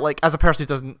 this felt like, as a person who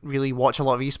doesn't really watch a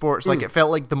lot of esports, like, Mm. it felt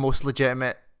like the most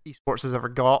legitimate esports has ever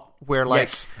got, where like,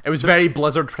 yes, it was very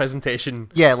Blizzard presentation.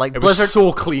 yeah, like It Blizzard, was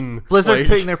so clean. Blizzard like,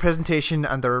 putting their presentation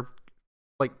and their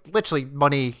like literally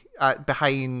money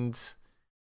behind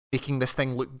making this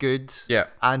thing look good, yeah,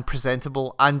 and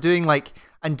presentable, and doing like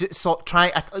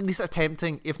at least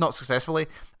attempting, if not successfully,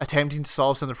 attempting to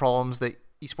solve some of the problems that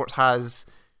esports has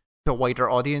to a wider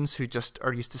audience who just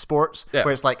are used to sports. Yeah.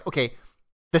 Where it's like, okay,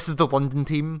 this is the London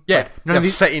team. yeah. Like, none of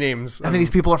these city names. None of these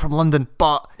people are from London,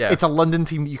 but Yeah. it's a London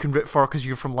team that you can root for because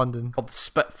you're from London. called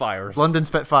Spitfires. London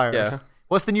Spitfires. Yeah.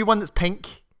 What's the new one that's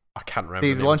pink? I can't remember.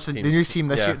 They the name launched of the teams. new team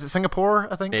this Yeah. year. Is it Singapore,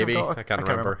 I think? Maybe. I can't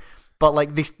remember. But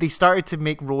like they started to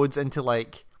make roads into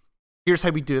like, here's how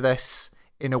we do this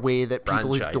in a way that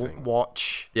people who don't Franchising.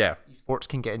 watch Yeah. esports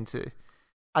can get into.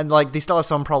 And like they still have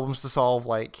some problems to solve,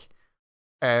 like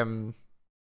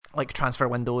transfer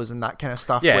windows and that kind of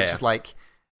stuff, Yeah, which yeah. is like,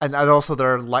 and also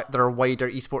there are wider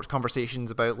esports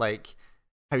conversations about like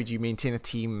how do you maintain a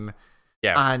team,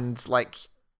 Yeah. and like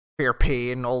fair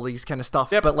pay and all these kind of stuff.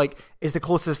 Yep. But like is the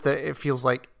closest that it feels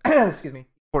like excuse me,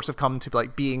 sports have come to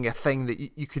like being a thing that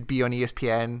you could be on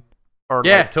ESPN or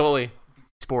Yeah, like totally.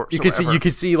 sports. You or could see whatever. you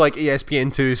could see like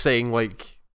ESPN2 saying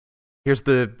like, here's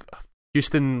the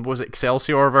Houston, was it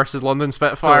Excelsior versus London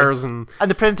Spitfires, and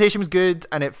the presentation was good,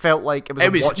 and it felt like it was a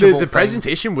the watchable thing.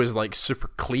 presentation was like super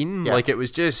clean. Yeah. Like it was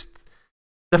just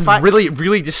The fact really,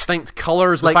 really distinct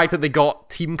colors. Like- the fact that they got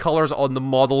team colors on the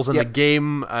models in Yep. the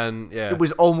game, and yeah, it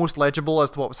was almost legible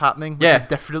as to what was happening, which Yeah.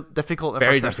 is difficult in a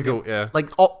very first-person difficult. game. Yeah, Like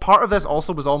part of this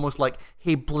also was almost like,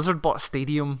 hey, Blizzard bought a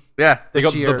stadium. yeah. They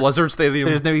this got year, the Blizzard Stadium.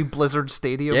 There's now a Blizzard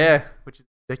Stadium. Yeah, Which is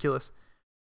ridiculous.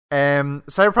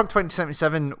 Cyberpunk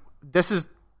 2077. This is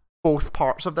both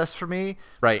parts of this for me.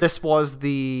 right. This was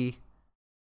the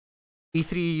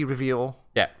E3 reveal,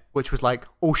 yeah, which was like,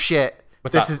 oh shit,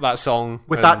 with this that, is that song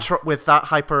with and- that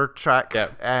hyper track, Yeah.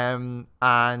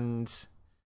 and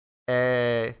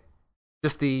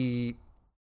just the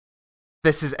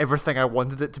this is everything I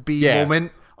wanted it to be Yeah.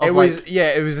 moment. Of It like, was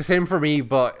it was the same for me,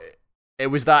 but it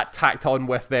was that tacked on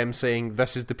with them saying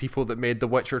this is the people that made The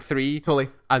Witcher 3, totally.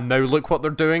 and now look what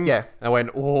they're doing. Yeah. And I went,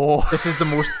 oh, This is the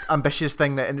most ambitious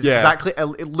thing that, and it's Yeah. exactly.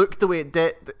 It looked the way it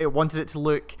did. It wanted it to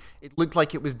look. It looked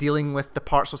like it was dealing with the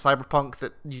parts of Cyberpunk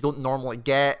that you don't normally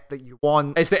get, that you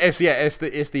want. it's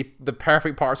the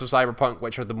perfect parts of Cyberpunk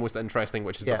which are the most interesting,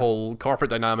 which is Yeah. the whole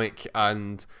corporate dynamic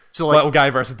and So like, little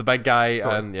guy versus the big guy,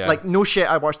 and yeah, like no shit.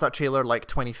 I watched that trailer like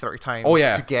 20, 30 times. Oh,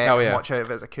 yeah. To get Hell as yeah. much out of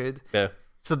it as I could. yeah,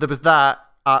 So there was that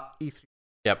at E3.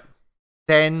 yep,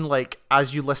 Then like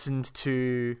as you listened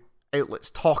to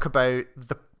outlets talk about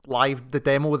the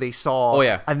demo they saw, Oh,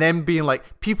 yeah. and then being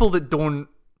like, people that don't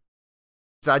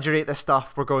exaggerate this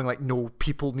stuff were going like, no,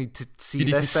 people need to see you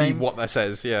need this to see thing. what this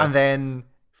is, yeah, And then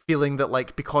feeling that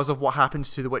like because of what happened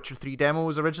to the Witcher 3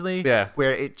 demos originally, Yeah.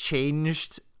 where it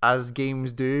changed as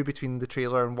games do between the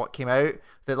trailer and what came out,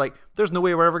 that like there's no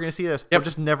way we're ever going to see this. Yep. We're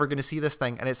just never going to see this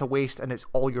thing, and it's a waste, and it's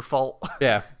all your fault.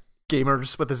 yeah.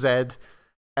 Gamers with a Z.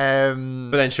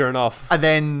 But then, sure enough, And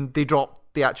then they dropped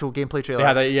the actual gameplay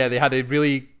trailer. they had a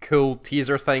really cool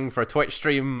teaser thing for a Twitch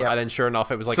stream, Yep. and then sure enough,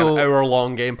 it was like So- an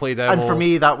hour-long gameplay demo. And for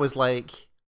me, that was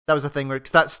a thing where,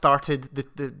 because that started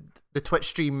the Twitch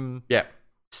stream yeah,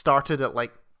 started at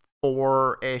like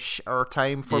 4-ish our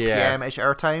time, 4 Yeah. p.m. ish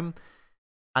our time,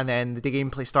 and then the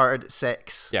gameplay started at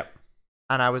 6. yep.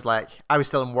 And I was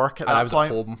still in work at And that I was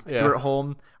point. at home. We Yeah, were at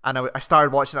home, and I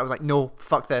started watching. I was like, no,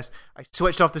 fuck this. I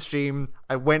switched off the stream.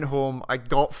 I went home. I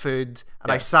got food, and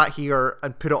I Yeah. sat here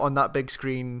and put it on that big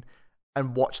screen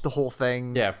and watched the whole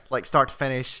thing, Yeah. like start to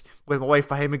finish, with my wife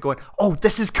behind me going, "Oh,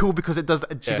 this is cool because it does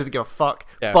that." And she Yeah. doesn't give a fuck,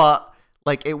 Yeah. but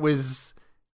like it was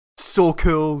so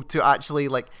cool to actually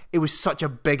like. It was such a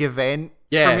big event.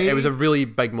 yeah. for me, It was a really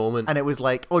big moment. and it was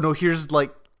like, oh no, here's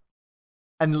like,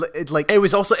 and it like It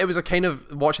was a kind of,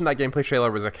 watching that gameplay trailer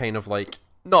was a kind of like,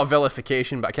 not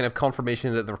vilification, but a kind of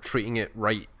confirmation that they're treating it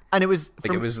right. And it was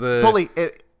like, it was the totally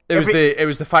it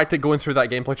was the fact that going through that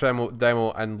gameplay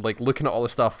demo and like looking at all the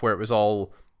stuff where it was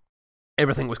all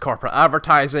everything was corporate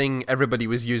advertising, everybody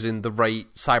was using the right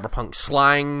cyberpunk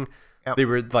slang. Yep.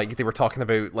 They were talking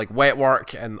about like wet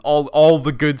work and all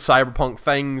the good cyberpunk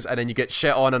things, and then you get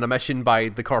shit on a mission by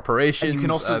the corporations. And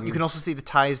you can also see the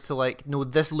ties to like, no,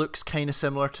 this looks kind of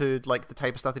similar to like the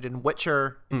type of stuff they did in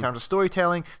Witcher in terms of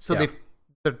storytelling. So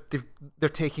they're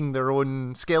taking their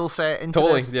own skill set into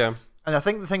this. Yeah. And I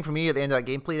think the thing for me at the end of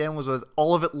that gameplay then was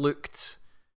all of it looked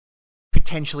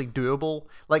potentially doable.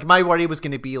 Like, my worry was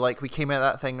going to be like, we came out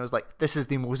of that thing and it was like, this is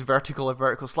the most vertical of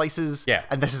vertical slices,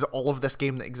 and this is all of this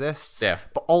game that exists. Yeah.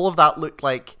 But all of that looked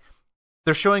like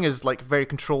they're showing us like very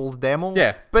controlled demo.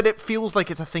 Yeah. But it feels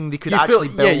like it's a thing they could actually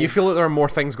build. Yeah, you feel like there are more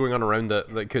things going on around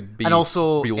it that could be, and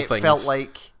also real it things. felt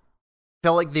like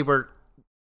they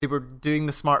were doing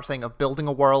the smart thing of building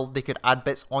a world they could add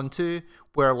bits onto,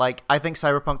 where like I think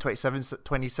Cyberpunk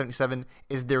 2077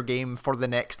 is their game for the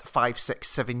next 5, 6,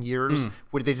 7 years,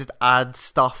 where they just add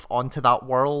stuff onto that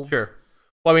world. Sure.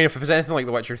 Well, I mean, if it was anything like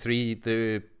The Witcher 3,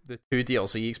 the 2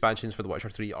 DLC expansions for The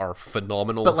Witcher 3 are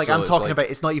phenomenal. But like, I'm talking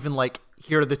about, it's not even like,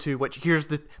 here are the two, here's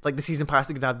the season pass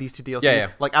that can have these two DLCs.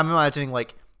 Yeah. Like, I'm imagining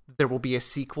like there will be a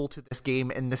sequel to this game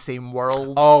in the same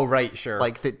world. Oh, right, sure.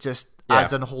 Like, that just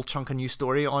adds in a whole chunk of new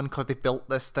story on because they built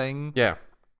this thing. Yeah.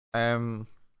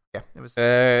 Yeah, it was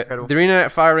incredible. The arena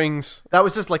firings. That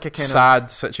was just like a kind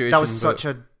sad situation. That was such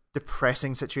a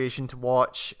depressing situation to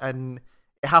watch, and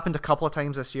it happened a couple of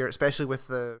times this year, especially with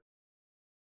the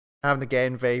happened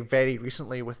again very, very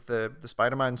recently with the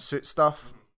Spider-Man suit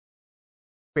stuff,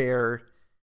 where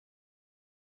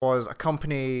was a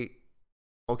company.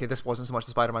 Okay, this wasn't so much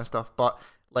the Spider-Man stuff, but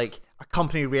like a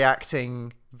company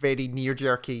reacting very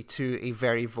knee-jerky to a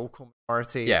very vocal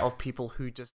minority of people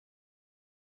who just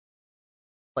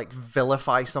like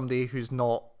vilify somebody who's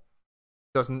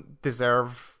doesn't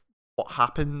deserve what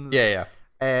happens. Yeah.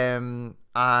 And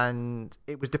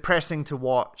it was depressing to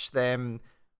watch them,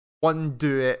 1,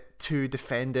 do it, 2,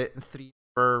 defend it, and 3,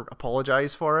 never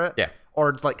apologize for it. Yeah.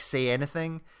 Or like say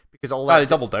anything, because all that they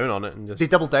doubled down on it and just they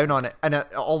doubled down on it, and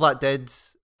all that did,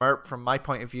 from my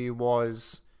point of view,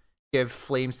 was give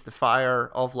flames to the fire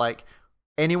of like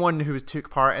anyone who took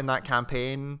part in that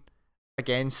campaign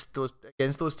against those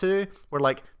two were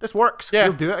like, this works,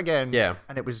 we'll do it again. Yeah.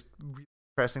 And it was really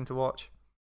depressing to watch.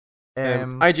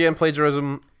 IGN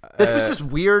plagiarism. This was just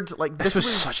weird. Like, this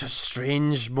was such a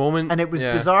strange moment, and it was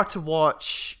bizarre to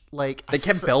watch. Like, they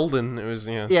kept building. It was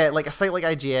like a site like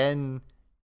IGN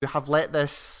who have let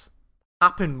this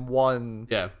happen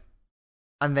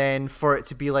and then for it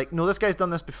to be like, no, this guy's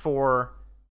done this before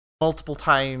multiple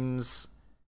times,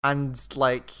 and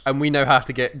we now have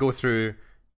to go through.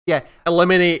 Yeah,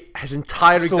 eliminate his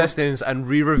entire existence and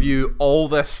re-review all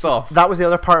this stuff. That was the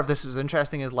other part of this that was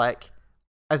interesting, is like,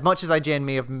 as much as IGN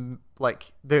may have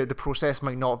like the process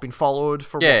might not have been followed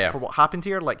for what happened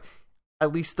here, like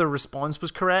at least their response was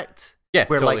correct. Yeah,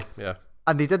 where totally.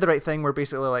 And they did the right thing, where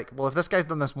basically like, well, if this guy's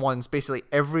done this once, basically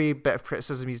every bit of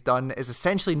criticism he's done is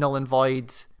essentially null and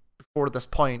void before this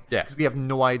point. Yeah, because we have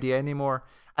no idea anymore.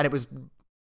 And it was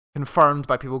confirmed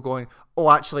by people going, oh,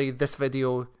 actually, this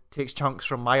video takes chunks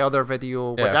from my other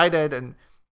video, which I did, and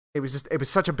it was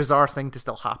such a bizarre thing to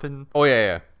still happen. Oh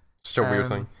yeah, such a weird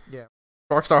thing. Yeah,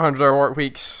 Rockstar 100-hour work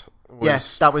weeks.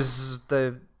 Yes, that was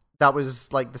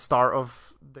like the start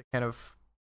of the kind of.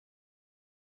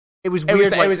 It was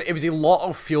weird. It was a lot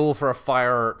of fuel for a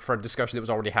fire for a discussion that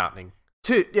was already happening.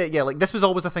 Like this was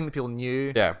always a thing that people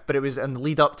knew. Yeah, but it was in the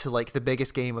lead up to like the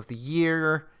biggest game of the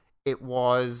year. It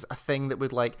was a thing that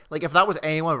would like if that was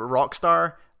anyone but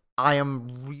Rockstar, I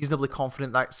am reasonably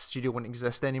confident that studio wouldn't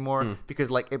exist anymore,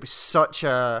 because like it was such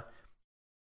a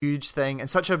huge thing and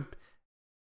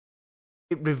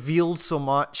it revealed so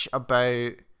much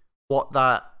about what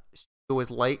that studio is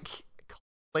like.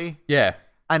 Yeah,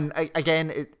 and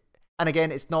again,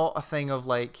 it's not a thing of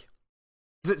like.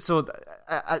 So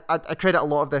I credit a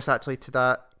lot of this actually to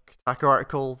that Kotaku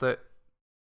article that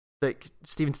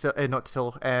Steven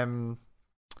Schreier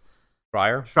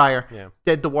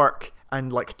did the work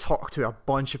and like talked to a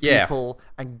bunch of people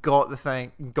and got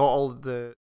all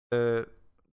the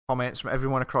comments from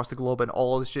everyone across the globe and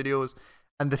all of the studios.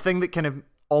 And the thing that kind of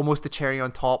almost the cherry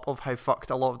on top of how fucked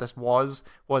a lot of this was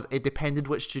it depended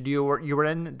which studio you were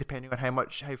in, depending on how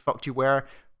fucked you were,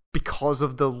 because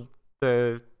of the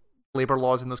labor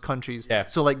laws in those countries. Yeah.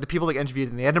 So like the people that interviewed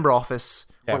in the Edinburgh office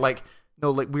were like, no,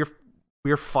 like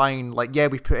we're fine. Like, yeah,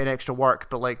 we put in extra work,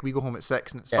 but like we go home at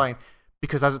 6 and it's fine.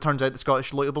 Because as it turns out, the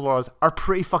Scottish labor laws are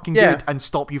pretty fucking good and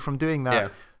stop you from doing that. Yeah.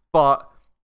 But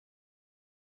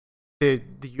the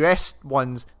US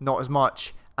ones, not as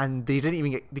much. and they couldn't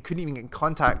even get in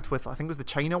contact with, I think it was the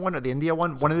China one or the India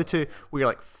one of the two, where you're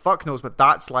like, fuck knows what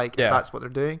that's like, if that's what they're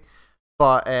doing.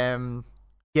 But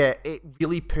yeah, it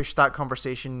really pushed that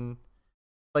conversation.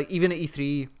 Like, even at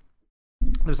E3,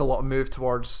 there's a lot of move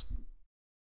towards,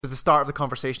 it was the start of the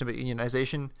conversation about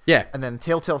unionization. Yeah. And then the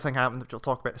Telltale thing happened, which we'll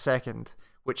talk about in a second,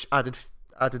 which added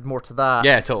more to that.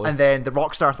 Yeah, totally. And then the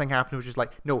Rockstar thing happened, which is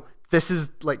like, no, this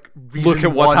is like look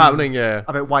at what's happening,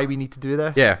 about why we need to do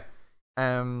this. Yeah.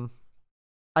 And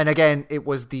again, it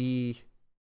was the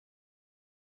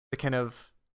kind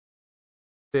of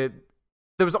there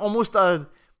was almost a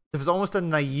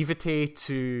naivete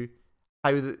to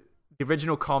how the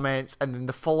original comments and then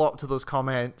the follow up to those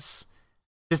comments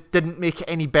just didn't make it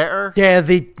any better. Yeah,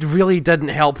 they really didn't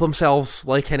help themselves,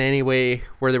 like, in any way,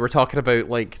 where they were talking about,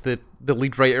 like, the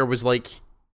lead writer was, like,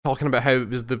 talking about how it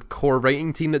was the core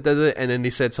writing team that did it, and then they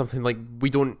said something like, we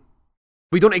don't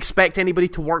expect anybody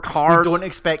to work hard. We don't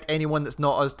expect anyone that's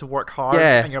not us to work hard.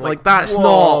 Yeah, and you're like, that's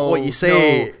not what you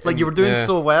say. No. Like, you were doing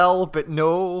so well, but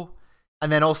no. And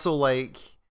then also, like,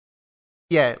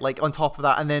 yeah, like, on top of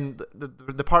that, and then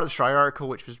the part of the Schreier article,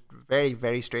 which was very,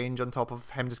 very strange, on top of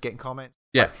him just getting comments.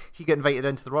 Yeah. Like, he got invited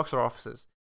into the Rockstar offices,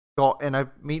 got in a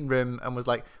meeting room, and was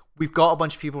like, we've got a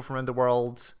bunch of people from around the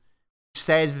world,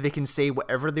 said they can say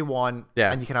whatever they want,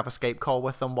 and you can have a Skype call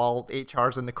with them while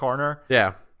HR's in the corner.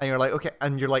 Yeah. And you're like, okay,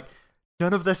 and you're like,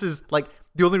 none of this is, like,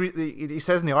 the only he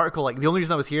says in the article, like, the only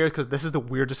reason I was here is because this is the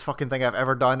weirdest fucking thing I've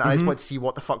ever done, and I just want to see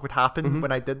what the fuck would happen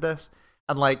when I did this.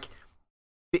 And, like,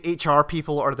 the HR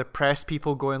people or the press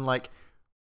people going, like,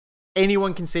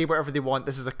 anyone can say whatever they want,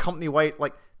 this is a company-wide,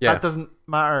 like, that doesn't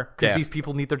matter, because these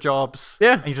people need their jobs.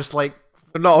 Yeah. And you're just like,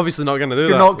 they're obviously not going to do that.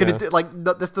 You're not going to do, like,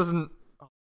 this doesn't,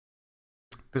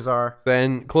 bizarre.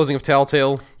 Then, closing of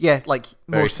Telltale. Yeah, like,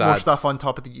 more stuff on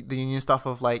top of the union stuff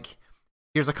of, like,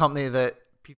 here's a company that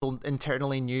people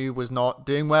internally knew was not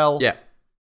doing well. Yeah.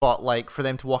 But, like, for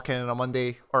them to walk in on a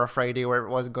Monday or a Friday or wherever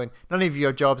it was and going, none of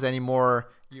your jobs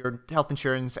anymore, your health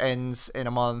insurance ends in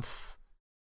a month.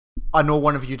 I know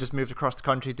one of you just moved across the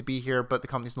country to be here, but the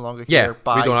company's no longer here.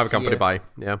 Bye. We don't have a company, bye.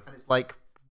 Yeah. And it's like,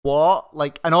 what?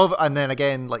 Like, and then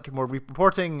again, like, more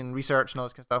reporting and research and all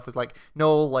this kind of stuff was like,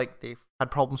 no, like, they've had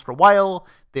problems for a while.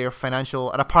 Their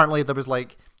financial, and apparently there was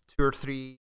like 2 or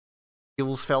 3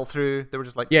 deals fell through. They were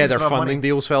just like, their funding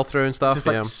deals fell through and stuff. It's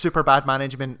just like super bad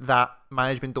management that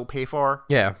management don't pay for.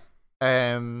 Yeah.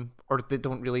 Or they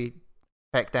don't really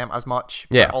affect them as much.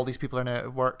 Yeah. All these people are now out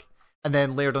of work. And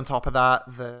then layered on top of that,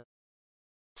 the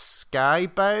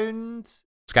Skybound,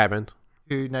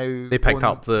 who now they picked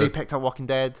up Walking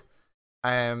Dead.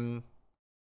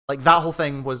 Like, that whole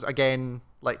thing was, again,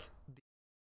 like,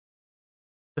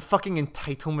 the fucking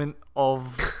entitlement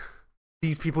of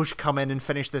these people should come in and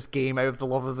finish this game out of the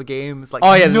love of the game. It's like,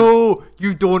 no,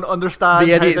 you don't understand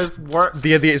how this works.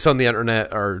 The idiots on the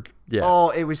internet are. Yeah. Oh,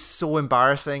 it was so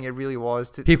embarrassing. It really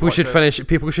was. People should finish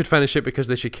it because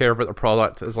they should care about the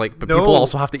product. It's like, but people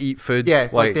also have to eat food. Yeah,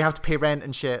 like, they have to pay rent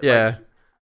and shit. Yeah.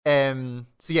 Like,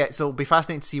 so it'll be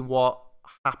fascinating to see what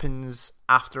happens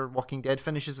after Walking Dead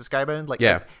finishes with Skybound. Like,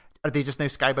 are they just now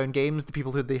Skybound Games, the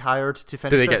people who they hired to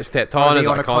finish? Do they get stepped on as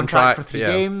a contract for 3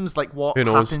 games? Like, what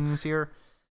happens here?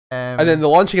 And then the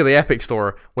launching of the Epic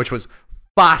Store, which was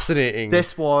fascinating.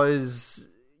 This was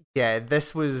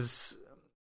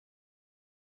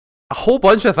a whole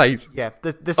bunch of things. Yeah,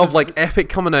 this of, like, Epic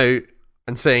coming out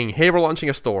and saying, "Hey, we're launching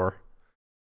a store.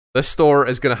 This store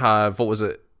is going to have, what was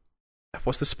it?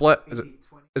 What's the split? Is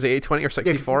it 80-20 or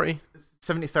 60-40?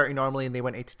 70-30 normally, and they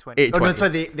went 80-20. 80-20. Oh, no,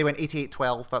 sorry, they went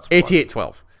 88-12. That's what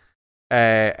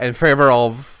 88-12. In favor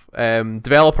of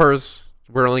developers,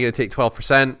 we're only going to take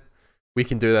 12%. We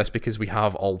can do this because we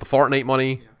have all the Fortnite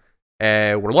money.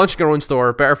 Yeah. We're launching our own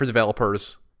store, better for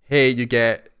developers. Hey, you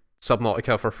get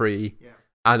Subnautica for free. Yeah.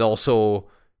 And also,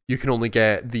 you can only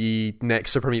get the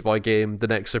next Super Meat Boy game, the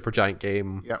next Super Giant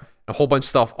game, a whole bunch of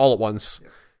stuff all at once.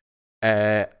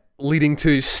 Yeah. Leading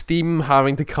to Steam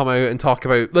having to come out and talk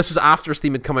about... This was after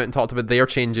Steam had come out and talked about their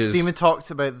changes. Steam had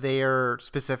talked about their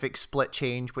specific split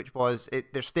change, which was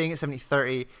they're staying at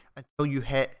 70-30 until you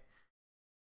hit...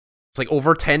 It's like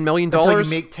over $10 million. Until you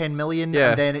make 10 million,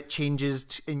 and then it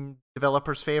changes in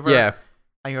developers' favor. Yeah.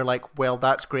 And you're like, well,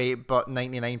 that's great, but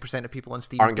 99% of people on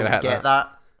Steam don't get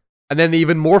that. And then the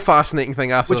even more fascinating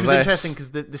thing after this... Which was interesting, because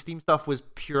the Steam stuff was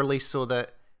purely so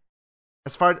that...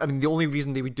 the only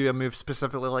reason they would do a move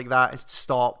specifically like that is to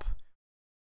stop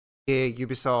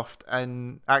Ubisoft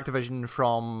and Activision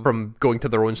from going to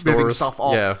their own stores, moving stuff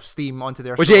off Steam onto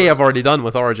their which stores. have already done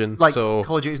with Origin. Like, so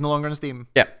Call of Duty is no longer on Steam.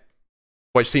 Yeah.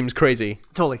 which seems crazy.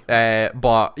 Totally.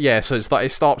 But yeah, so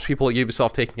it stops people like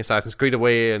Ubisoft taking Assassin's Creed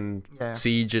away and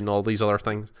Siege and all these other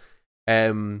things.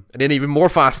 And then even more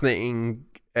fascinating.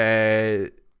 Oh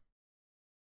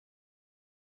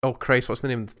Christ, what's the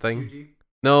name of the thing? GOG?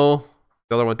 No,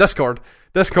 the other one. Discord.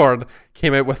 Discord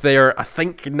came out with their, I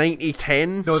think,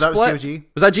 90-10 No, that split. was GOG.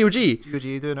 Was that GOG?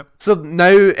 GOG doing it. So now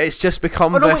it's just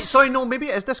become no, this... wait, sorry, no, maybe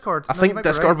it is Discord. I think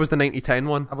Discord was the 90-10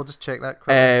 one. I will just check that.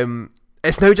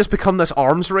 It's now just become this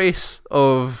arms race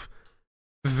of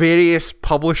various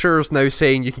publishers now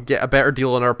saying you can get a better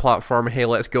deal on our platform, hey,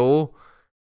 let's go.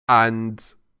 And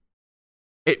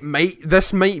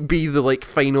this might be the like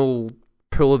final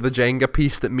pull of the Jenga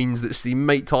piece that means that Steam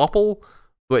might topple,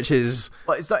 which is...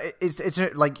 Well, it's like,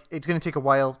 it's going to take a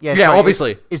while. Yeah, sorry,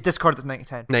 obviously. It's Discord that's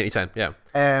 90-10. 90-10, yeah.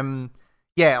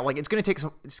 Yeah, like it's going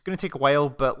to take a while,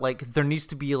 but like there needs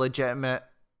to be a legitimate...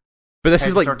 But this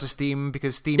is like to Steam,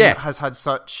 because Steam has had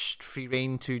such free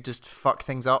reign to just fuck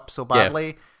things up so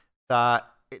badly that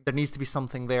there needs to be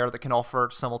something there that can offer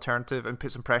some alternative and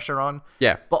put some pressure on.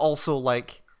 Yeah. But also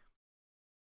like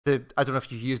I don't know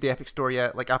if you used the Epic Store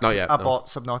yet. Like I bought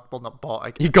Subnautica. Well, not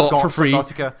bought. You got for free.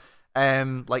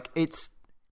 Subnautica. Like it's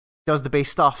does the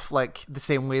base stuff like the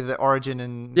same way that Origin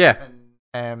and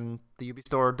the Ubi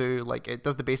Store do. Like it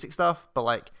does the basic stuff, but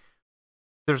like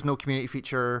there's no community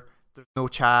feature. There's no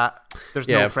chat. There's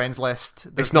no friends list.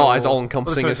 It's not as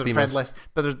all-encompassing as Steam is. List,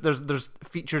 but there's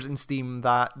features in Steam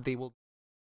that they will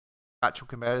actual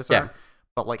competitor. Yeah.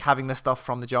 But like having this stuff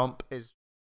from the jump is...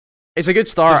 It's a good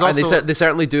start, and they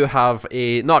certainly do have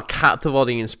a, not captive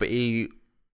audience, but a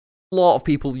lot of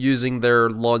people using their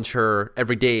launcher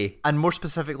every day. And more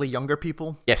specifically, younger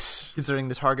people. Yes. Considering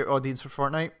the target audience for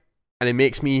Fortnite. And it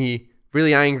makes me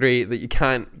really angry that you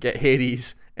can't get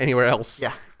Hades anywhere else.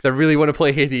 Yeah. I really want to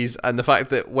play Hades, and the fact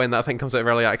that when that thing comes out of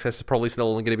early access, it's probably still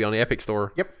only going to be on the Epic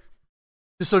Store. Yep.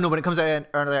 So no, when it comes out in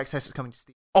early access, it's coming to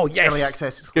Steam. Oh yes, early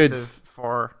access exclusive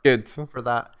for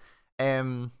that.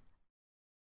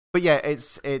 But yeah,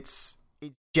 it's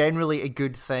generally a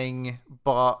good thing,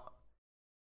 but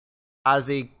it's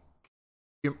a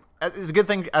good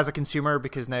thing as a consumer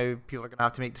because now people are going to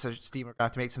have to make decisions. Steam are going to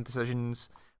have to make some decisions,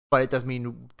 but it does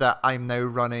mean that I'm now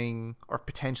running or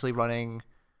potentially running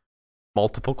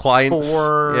multiple clients,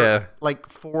 like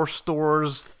 4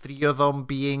 stores, 3 of them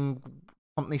being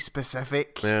company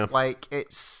specific. Yeah. Like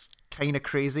it's kind of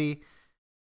crazy.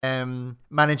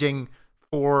 Managing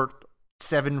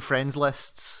 7 friends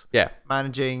lists. Yeah.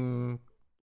 Managing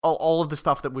all of the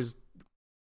stuff that was,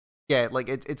 like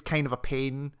it's kind of a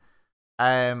pain.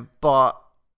 But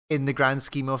in the grand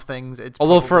scheme of things, it's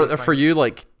although for you,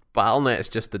 like Battle.net is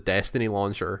just the Destiny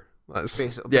launcher. That's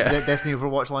basically, the Destiny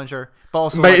Overwatch launcher, but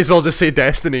also might as well just say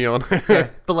Destiny on. Yeah,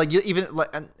 but like you even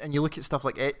like and you look at stuff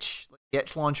like Itch. Like, the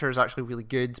Itch launcher is actually really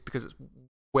good because it's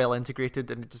well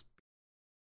integrated and it just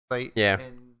but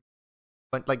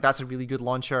like that's a really good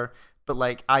launcher. But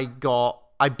like I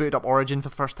booted up Origin for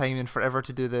the first time in forever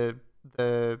to do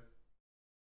the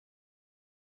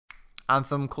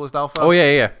Anthem closed alpha. Oh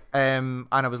yeah. And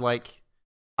I was like,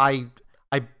 I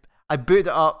booted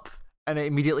it up. And it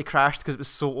immediately crashed because it was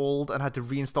so old and had to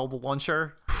reinstall the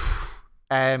launcher.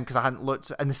 Because I hadn't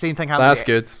looked. And the same thing happened. That's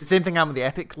good. The same thing happened with the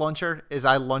Epic launcher. Is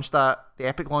I launched the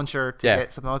Epic launcher to get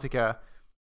Subnautica.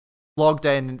 Logged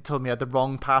in and it told me I had the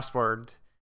wrong password,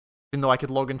 even though I could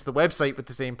log into the website with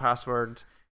the same password.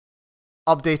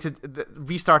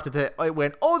 Restarted it. It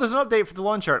went, oh, there's an update for the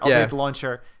launcher. Updated the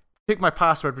launcher. Took my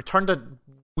password. Returned a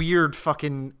weird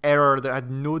fucking error that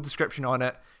had no description on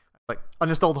it. Like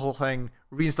uninstalled the whole thing,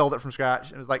 reinstalled it from scratch,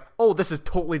 and it was like, "Oh, this is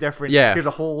totally different." Yeah, here's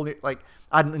a whole new, like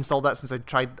I hadn't installed that since I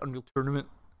tried Unreal Tournament.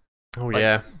 Oh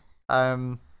yeah.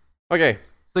 Okay.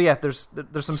 So yeah, there's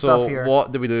some stuff here. So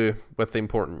what do we do with the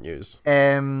important news?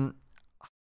 Man,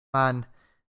 I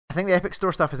think the Epic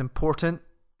Store stuff is important.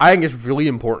 I think it's really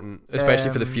important,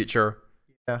 especially for the future.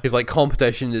 Yeah. Because like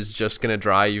competition is just gonna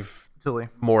drive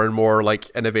more and more like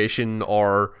innovation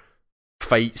or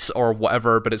fights or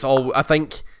whatever. But it's all I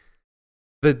think.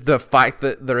 The fact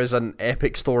that there is an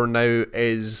Epic Store now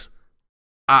is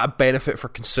at a benefit for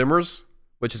consumers,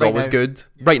 which is always good.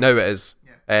 Yeah. Right now it is.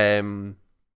 Yeah.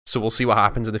 So we'll see what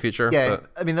happens in the future. Yeah, but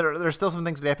I mean, there's still some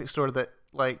things with the Epic Store that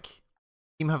like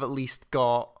Steam have at least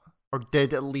got, or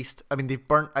did at least. I mean, they've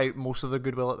burnt out most of their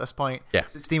goodwill at this point. Yeah.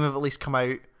 But Steam have at least come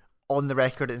out on the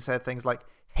record and said things like,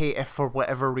 hey, if for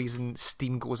whatever reason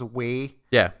Steam goes away,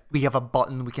 we have a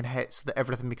button we can hit so that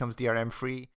everything becomes DRM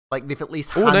free. Like, they've at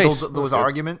least handled those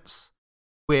arguments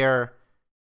where,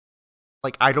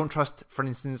 like, I don't trust, for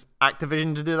instance,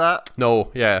 Activision to do that.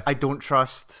 No, yeah. I don't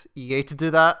trust EA to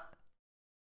do that.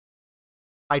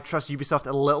 I trust Ubisoft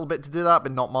a little bit to do that,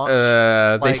 but not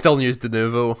much. They still use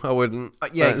Denuvo. I wouldn't.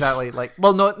 Yeah, exactly. Like,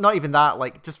 well, not even that.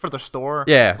 Like, just for their store.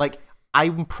 Yeah. Like,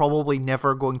 I'm probably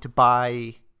never going to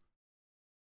buy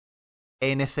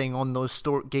anything on those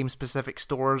game specific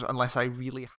stores unless I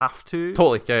really have to.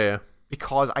 Totally. Yeah.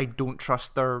 Because I don't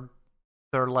trust their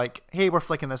like, hey, we're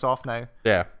flicking this off now.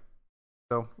 Yeah.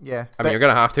 So yeah. I mean, you're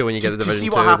gonna have to when you get the Division 2. To see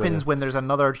what happens when there's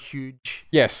another huge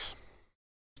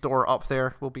store up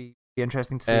there will be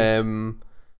interesting to see.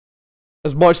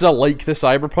 As much as I like the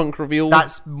Cyberpunk reveal,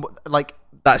 that's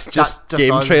just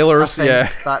game us, trailers.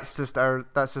 Yeah, that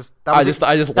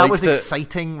was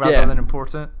exciting rather than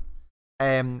important.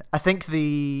 I think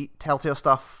the Telltale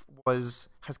stuff has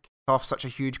kicked off such a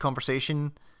huge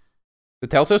conversation. The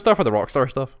Telltale stuff or the Rockstar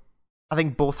stuff? I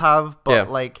think both have,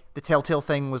 but like the Telltale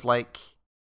thing was like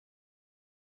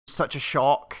such a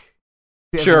shock.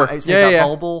 Sure. Outside that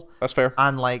bubble. That's fair.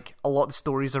 And like a lot of the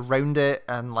stories around it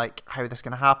and like how this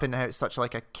going to happen, how it's such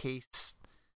like a case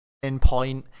in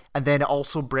point. And then it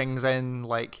also brings in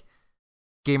like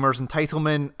gamers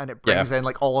entitlement, and it brings in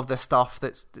like all of this stuff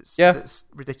that's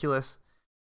ridiculous.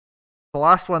 The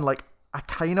last one, like I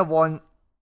think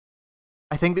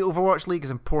the Overwatch League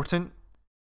is important,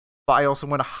 but I also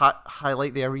want to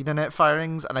highlight the ArenaNet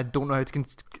firings, and I don't know how to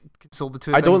console the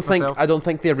two. I don't think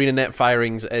the ArenaNet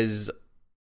firings is.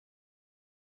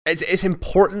 It's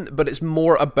important, but it's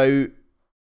more about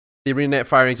the ArenaNet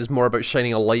firings is more about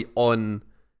shining a light on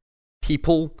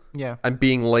people, and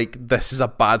being like, this is a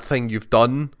bad thing you've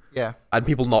done, and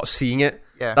people not seeing it.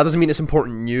 That doesn't mean it's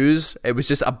important news. It was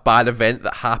just a bad event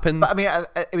that happened. But I mean,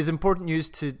 it was important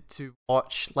news to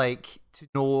watch, like to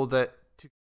know that, to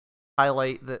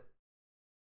highlight that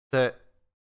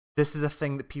this is a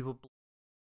thing that people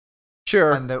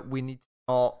believe, and that we need to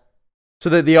not. So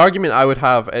the argument I would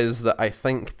have is that I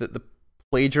think that the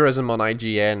plagiarism on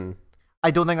IGN...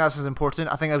 I don't think that's as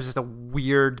important. I think that was just a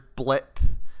weird blip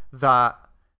that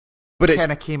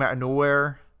kind of came out of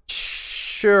nowhere.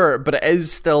 Sure, but it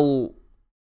is still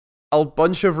a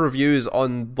bunch of reviews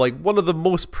on like one of the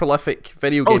most prolific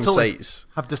video game sites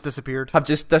have just disappeared.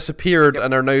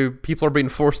 And are now, people are being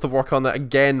forced to work on that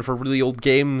again for really old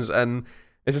games, and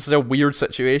it's just a weird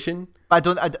situation.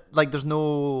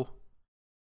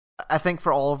 I think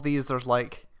for all of these,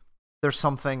 there's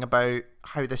something about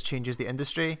how this changes the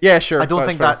industry. Yeah, sure. I don't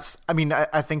think that's... I mean,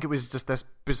 I think it was just this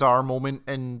bizarre moment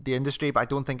in the industry, but I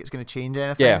don't think it's going to change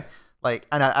anything. Yeah. Like,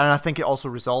 and I think it also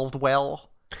resolved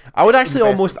well. I would actually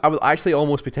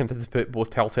almost be tempted to put both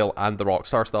Telltale and the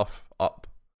Rockstar stuff up.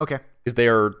 Okay.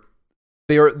 Because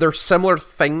they're similar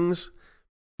things,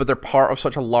 but they're part of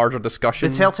such a larger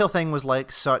discussion. The Telltale thing was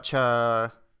like such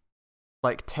a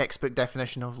like textbook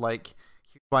definition of like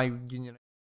why union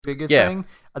is a good thing,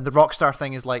 and the Rockstar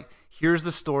thing is like, here's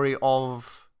the story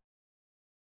of.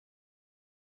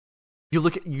 You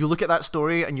look at that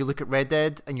story and you look at Red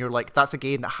Dead and you're like, that's a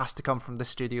game that has to come from this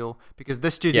studio, because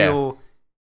this studio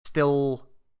still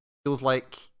feels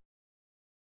like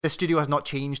this studio has not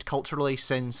changed culturally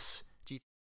since GTA.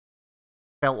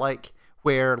 Felt like,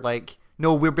 where like,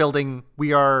 no,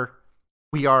 we are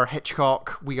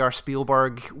Hitchcock, we are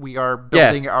Spielberg, we are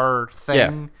building our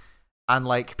thing, and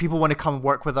like people want to come and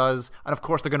work with us, and of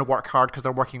course they're going to work hard because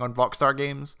they're working on Rockstar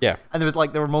games. And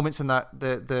there were moments in that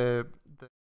the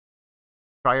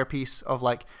prior piece of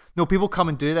like, no, people come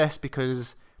and do this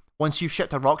because once you've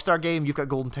shipped a Rockstar game, you've got a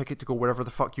golden ticket to go wherever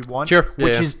the fuck you want. Sure.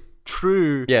 Which is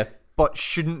true. But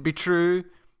shouldn't be true,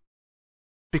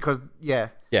 because I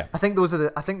think those are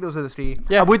the three.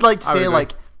 I would like to say,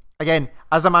 like, again,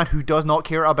 as a man who does not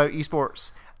care about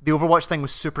esports, the Overwatch thing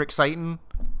was super exciting.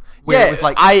 Where it was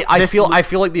like, I feel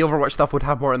like the Overwatch stuff would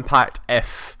have more impact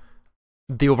if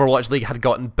the Overwatch League had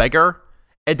gotten bigger.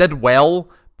 It did well,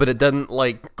 but it didn't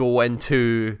like go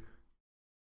into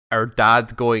our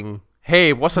dad going,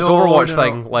 "Hey, what's this Overwatch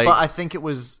thing?" Like, but I think it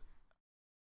was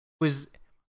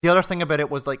the other thing about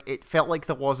it was like, it felt like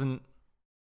there wasn't.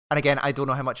 And again, I don't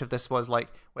know how much of this was like,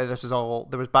 whether this was all,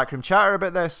 there was backroom chatter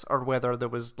about this, or whether there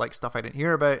was like stuff I didn't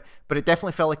hear about. But it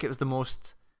definitely felt like it was the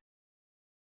most.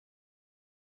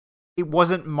 It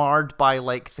wasn't marred by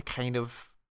like the kind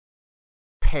of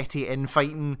petty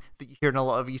infighting that you hear in a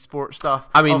lot of esports stuff.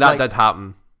 I mean, that did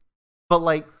happen. But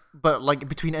like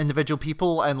between individual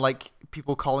people and like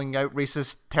people calling out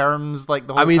racist terms like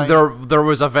the whole time. I mean, there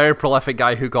was a very prolific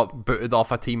guy who got booted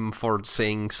off a team for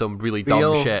saying some really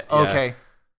dumb shit. Okay.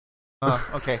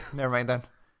 Okay, never mind then.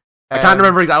 I can't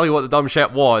remember exactly what the dumb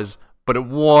shit was, but it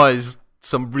was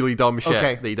some really dumb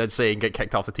shit that he did say and get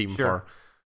kicked off the team for.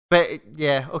 But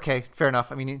okay, fair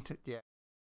enough. I mean,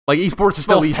 Like esports is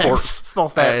still esports. Small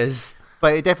steps.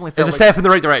 But it definitely felt it's a step in the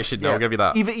right direction. I'll give you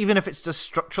that. Even if it's just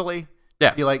structurally,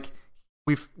 yeah. Be like,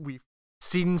 we've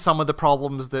seen some of the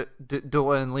problems that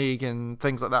Dota and League and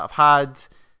things like that have had.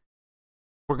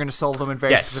 We're going to solve them in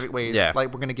very specific ways. Yeah.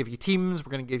 Like, we're going to give you teams.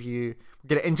 We're going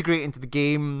to integrate into the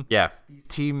game. Yeah. These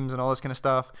teams and all this kind of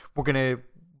stuff. We're going to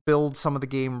build some of the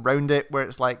game around it, where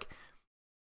it's like,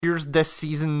 here's this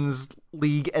season's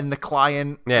league in the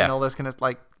client and all this kind of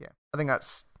like. Yeah, I think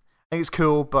it's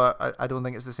cool, but I don't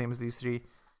think it's the same as these three.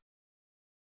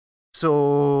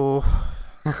 So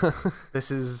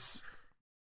this is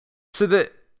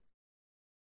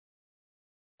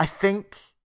I think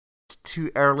it's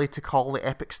too early to call the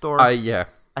Epic Store. Yeah.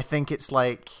 I think it's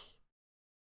like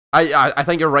I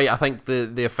think you're right. I think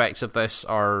the effects of this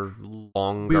are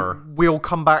longer. We'll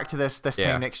come back to this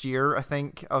time next year, I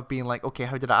think, of being like, okay,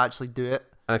 how did I actually do it?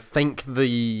 And I think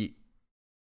the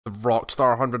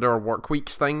Rockstar 100-hour work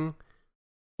weeks thing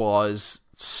was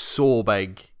so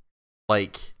big.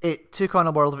 Like, it took on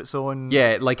a world of its own.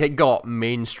 Yeah, like it got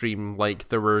mainstream. Like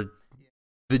the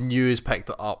news picked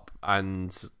it up,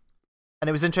 and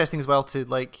it was interesting as well to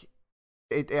like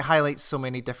it highlights so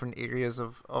many different areas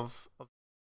of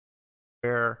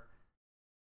where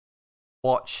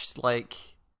watched like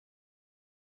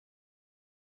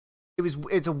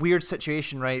it's a weird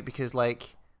situation, right? Because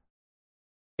like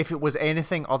if it was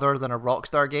anything other than a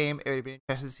Rockstar game, it would be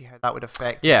interesting to see how that would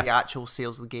affect the actual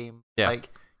sales of the game. Yeah. Like,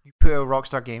 you put a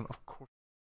Rockstar game, of course,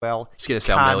 well, it's gonna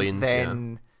sell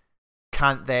millions.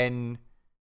 Can't then.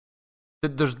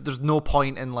 There's no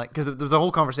point in like, because there's a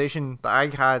whole conversation that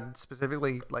I had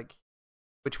specifically, like,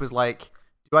 which was like,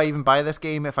 do I even buy this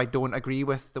game if I don't agree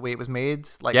with the way it was made?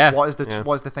 Like, what is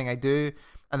the thing I do?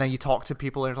 And then you talk to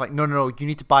people and it's like, no, you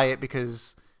need to buy it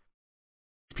because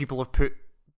people have put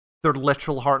their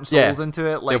literal heart and souls into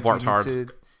it. Like, they've worked hard to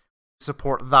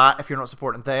support that if you're not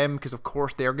supporting them, because of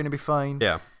course they're going to be fine.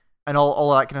 Yeah, and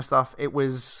all that kind of stuff. It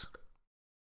was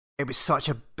such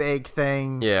a big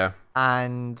thing. Yeah,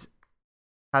 and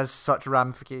has such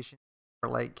ramifications for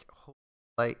like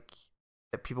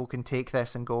that people can take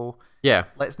this and go, yeah,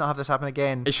 let's not have this happen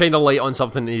again. It shined a light on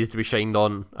something that needed to be shined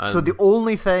on. So the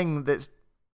only thing that's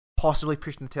possibly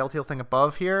pushing the Telltale thing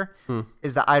above here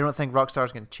is that I don't think Rockstar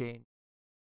is going to change.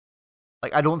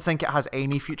 Like, I don't think it has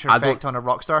any future effect on a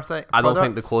Rockstar thing. I don't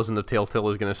think the closing of Telltale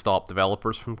is going to stop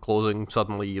developers from closing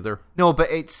suddenly either. No, but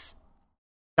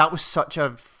that was such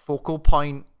a focal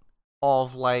point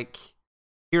of like,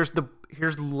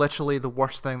 here's literally the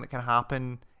worst thing that can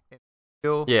happen in the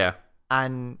show. Yeah.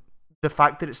 And the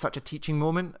fact that it's such a teaching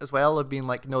moment as well, of being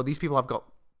like, no, these people have got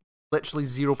literally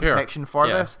zero protection for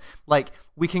this. Like,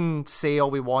 we can say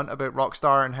all we want about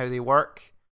Rockstar and how they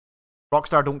work.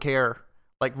 Rockstar don't care.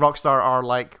 Like, Rockstar are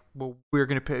like, well, we're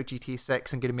going to put out GTA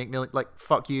 6 and going to make millions. Like,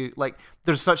 fuck you. Like,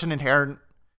 there's such an inherent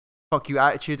fuck you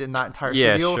attitude in that entire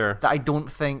studio that I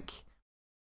don't think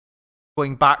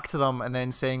going back to them and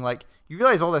then saying, like, you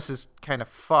realize all this is kind of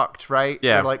fucked, right?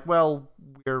 Yeah. They're like, well,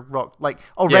 we're like,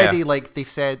 already, like,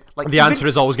 they've said, like, the answer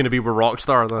is always going to be we're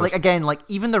Rockstar. Like, again, like,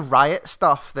 even the Riot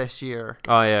stuff this year.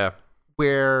 Oh, yeah.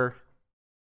 Where,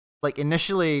 like,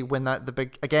 initially when the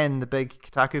big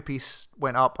Kotaku piece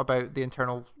went up about the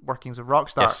internal workings of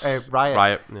Rockstar,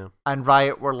 Riot, yeah. And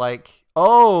Riot were like,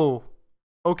 oh,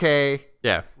 okay,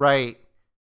 yeah, right.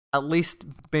 At least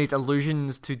made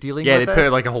allusions to dealing with this. Yeah, they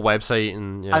put like a whole website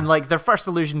and like their first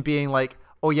allusion being like,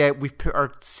 oh yeah, we've put our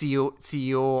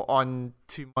CEO on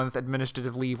 2-month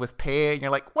administrative leave with pay, and you're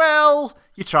like, well,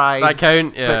 you tried. That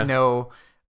count, yeah. But no.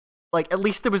 Like, at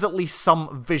least there was at least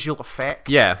some visual effect.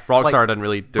 Yeah, Rockstar didn't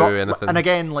really do anything. And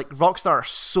again, like, Rockstar are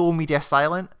so media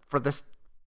silent for this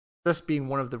being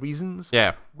one of the reasons.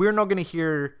 Yeah. We're not going to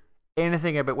hear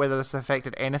anything about whether this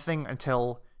affected anything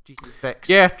until GTA 6.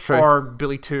 Yeah, true. Or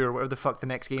Billy 2 or whatever the fuck the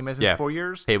next game is in 4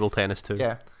 years. Table Tennis 2.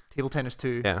 Yeah, Table Tennis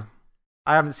 2. Yeah.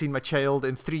 I haven't seen my child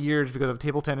in 3 years because of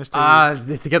Table Tennis 2.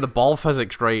 To get the ball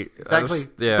physics right.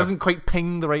 Exactly. It doesn't quite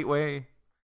ping the right way.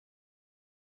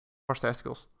 Horse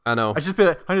testicles. I know. I just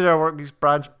put 100-hour work these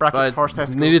brackets horse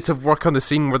testicles. Needed to work on the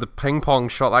scene where the ping pong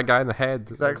shot that guy in the head.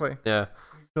 Exactly. Yeah.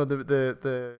 No,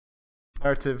 the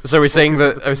narrative. So we're saying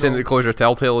that the closure of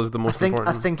Telltale is the most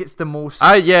important. I think it's the most.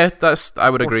 Yeah, I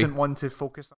would agree. Important one to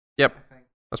focus on. Yep.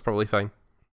 That's probably fine.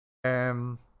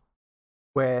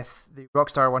 With the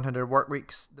Rockstar 100 work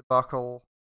weeks debacle,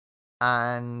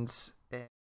 and I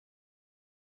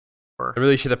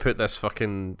really should have put this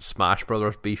fucking Smash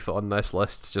Brothers beef on this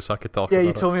list just so I could talk about it. Yeah,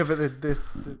 you told me about the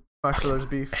Smash Brothers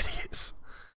beef. Idiots.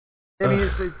 I mean,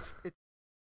 it's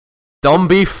dumb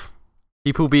beef.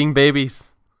 People being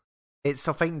babies. It's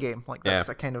a fighting game. Like, that's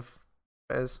a kind of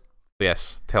it is.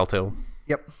 Yes, Telltale.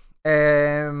 Yep.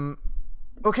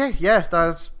 Okay, yeah,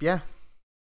 that's Yeah.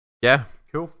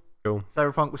 Cool. Cool.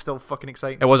 Cyberpunk was still fucking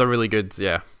exciting. It was a really good,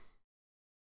 yeah.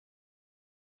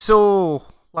 So,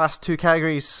 last two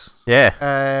categories.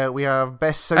 Yeah. We have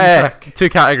best soundtrack. 2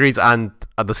 categories and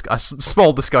a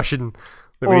small discussion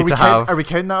that we need to have. Are we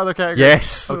counting that other category?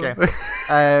 Yes. Okay.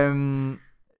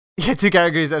 Yeah, 2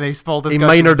 categories and a small discussion. A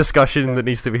minor discussion that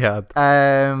needs to be had.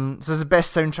 So this is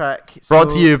best soundtrack. Brought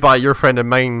to you by your friend of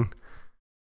mine,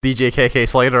 DJ KK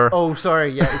Slider. Oh, sorry.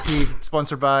 Yeah, is he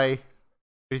sponsored by?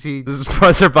 Is he? This is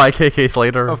sponsored by KK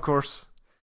Slider. Of course.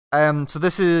 So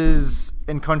this is,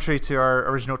 in contrary to our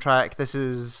original track, this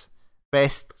is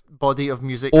best body of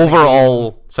music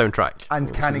overall soundtrack,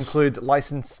 and can include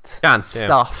licensed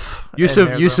stuff. Use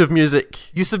of music,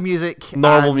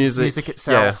 normal and music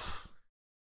itself,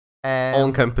 all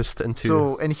encompassed into.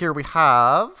 So in here we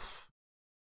have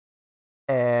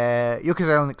Yoku's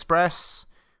Island Express,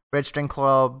 Red String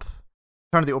Club,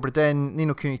 Return of the Obra Dinn, Ni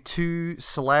no Kuni 2,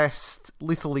 Celeste,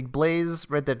 Lethal League Blaze,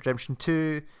 Red Dead Redemption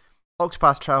 2,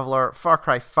 Octopath Traveler, Far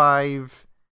Cry 5,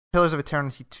 Pillars of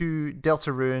Eternity 2,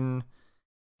 Deltarune,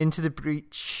 Into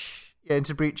Breach,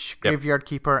 Graveyard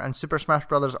Keeper, and Super Smash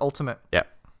Bros. Ultimate. Yeah.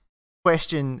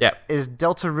 Question: is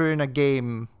Deltarune a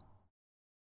game?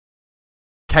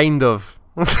 Kind of.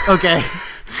 Okay.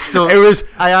 So it was.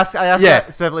 I asked that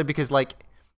specifically because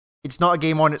it's not a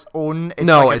game on its own. It's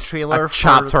like a trailer, a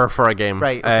chapter for a game.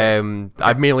 Right. Okay. Okay.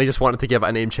 I mainly just wanted to give it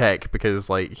a name check because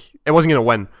it wasn't gonna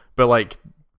win, but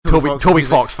Toby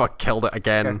Fox killed it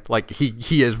again. Okay.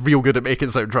 He is real good at making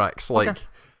soundtracks. Okay.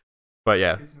 But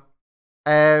yeah.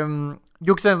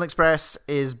 Yoku's Island Express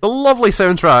is a lovely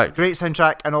soundtrack. Great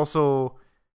soundtrack, and also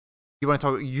you want to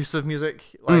talk about use of music.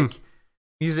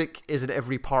 Music is in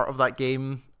every part of that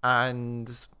game,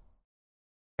 and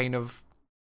kind of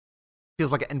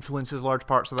feels like it influences large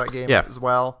parts of that game as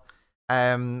well.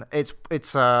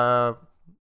 It's a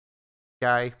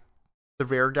guy, the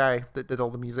rare guy that did all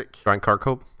the music. Grant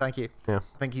Kirkhope. Thank you. Yeah.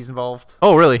 I think he's involved.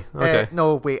 Oh, really? Okay.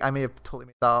 No, wait, I may have totally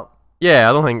made that up. Yeah,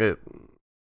 I don't think that.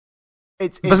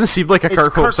 It doesn't seem like a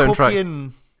Kirkhope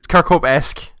soundtrack. It's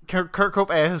Kirkhope-esque.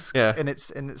 Kirkhope-esque. Yeah. In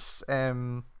its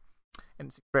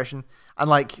expression, and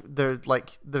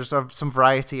there's some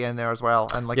variety in there as well,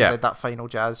 and I said, that final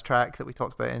jazz track that we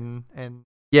talked about in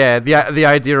the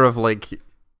idea of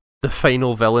the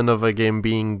final villain of a game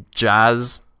being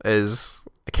jazz is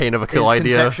kind of a cool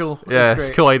idea. Conceptual. Yeah, it's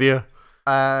a cool idea.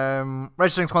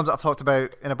 Registering Clubs that I've talked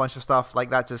about in a bunch of stuff like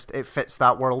that, just it fits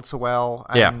that world so well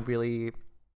and really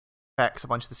affects a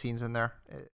bunch of the scenes in there.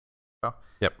 So.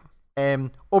 Yep.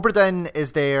 Obra Dinn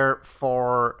is there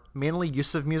for mainly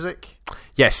use of music.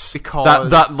 Yes, because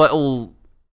that little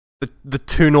the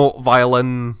 2-note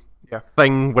violin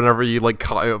thing whenever you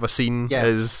cut out of a scene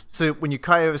is. So when you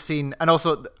cut out of a scene, and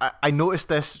also I noticed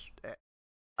this.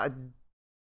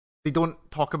 They don't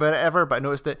talk about it ever, but I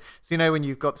noticed it. So when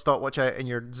you've got stopwatch out and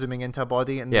you're zooming into a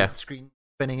body and the screen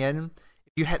spinning in,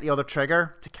 if you hit the other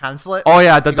trigger to cancel it. Oh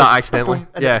yeah, I did that accidentally.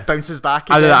 And it bounces back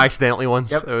again. I did that accidentally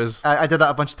once. Yep. It was. I did that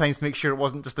a bunch of times to make sure it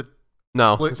wasn't just a.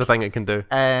 No, fluke. It's a thing it can do.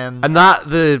 And that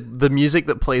the music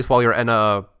that plays while you're in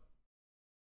a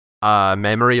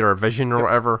memory or a vision or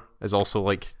whatever is also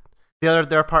the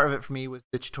other part of it for me was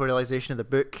the tutorialization of the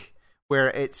book, where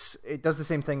it does the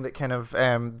same thing that kind of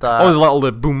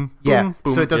the boom, boom,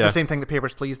 boom. So it does the same thing that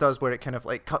Papers, Please does, where it kind of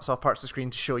cuts off parts of the screen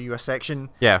to show you a section.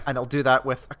 Yeah. And it'll do that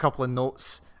with a couple of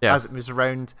notes as it moves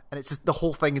around, and it's just, the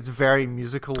whole thing is very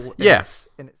musical. It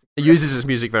uses its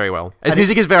music very well. Its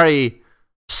music is very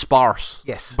sparse.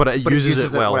 Yes, but it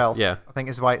uses it well. Yeah, I think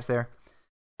is why it's there.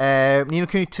 Ni no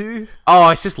Kuni 2. Oh,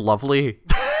 it's just lovely.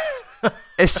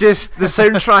 It's just the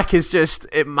soundtrack is just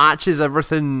it matches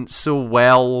everything so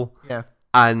well. Yeah,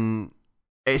 and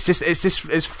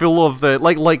it's full of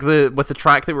the with the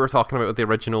track that we were talking about with the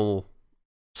original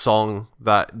song,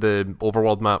 that the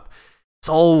overworld map. It's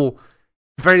all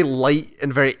very light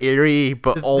and very airy,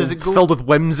 but filled with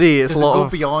whimsy. It's does it go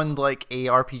beyond a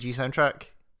RPG soundtrack?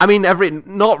 I mean,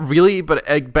 not really, but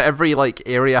every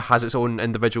area has its own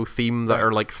individual theme that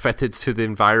are fitted to the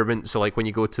environment. So when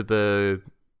you go to the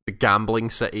gambling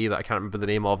city that I can't remember the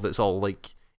name of, that's all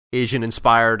Asian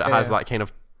inspired. It has that kind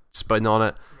of spin on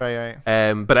it. Right.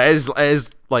 But it is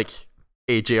a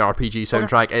JRPG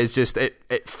soundtrack. Okay. It's just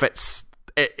it fits.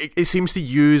 It seems to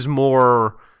use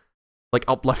more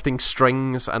uplifting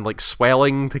strings and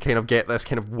swelling to kind of get this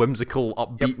kind of whimsical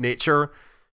upbeat nature.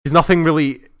 Because nothing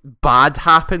really bad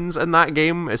happens in that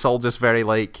game. It's all just very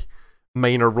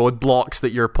minor roadblocks that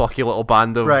your plucky little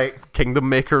band of kingdom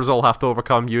makers all have to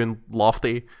overcome. You and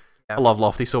Lofty. I love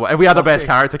Lofty so much. If we had the best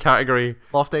character category,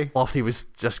 Lofty was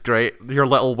just great. Your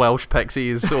little Welsh pixie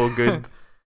is so good.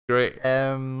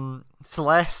 Great.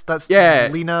 Celeste, that's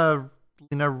Lena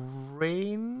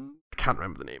Raine? I can't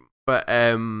remember the name. But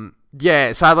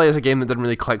yeah, sadly it's a game that didn't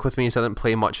really click with me, so I didn't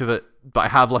play much of it. But I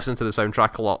have listened to the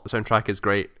soundtrack a lot. The soundtrack is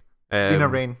great. Lena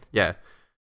Raine. Yeah.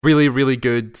 Really, really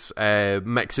good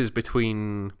mixes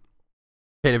between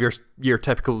kind of your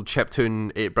typical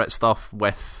chiptune 8-bit stuff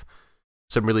with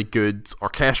some really good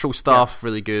orchestral stuff,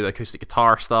 really good acoustic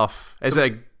guitar stuff. It's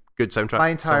a good soundtrack. My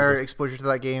entire exposure to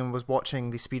that game was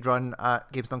watching the speedrun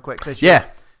at Games Done Quick this year.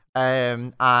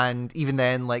 And even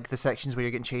then, like the sections where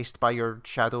you're getting chased by your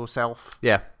shadow self.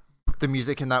 Yeah. The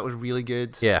music in that was really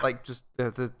good. Yeah. Like just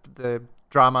the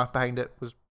drama behind it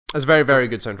was. It's a very, very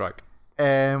good soundtrack.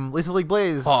 Lethal League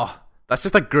Blaze. Oh, that's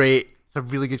just a great. It's a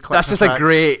really good collection. That's just a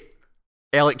great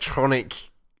electronic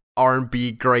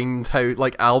R&B grindhouse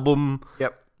like album.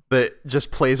 Yep. That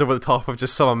just plays over the top of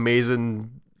just some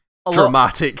amazing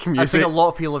dramatic music. I think a lot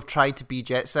of people have tried to be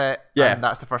Jet Set. Yeah. And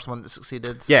that's the first one that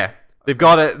succeeded. Yeah. They've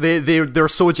got it. They're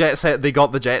so Jet Set. They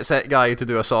got the Jet Set guy to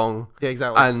do a song. Yeah,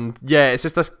 exactly. And yeah, it's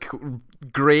just this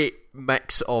great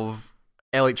mix of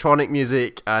electronic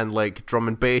music and like drum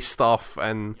and bass stuff,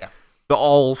 and that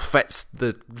all fits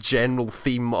the general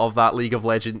theme of that Lethal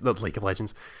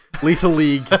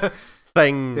League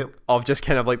thing of just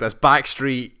kind of like this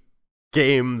backstreet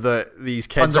game that these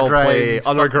kids all play.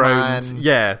 Underground.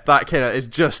 Yeah, that kind of is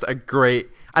just a great.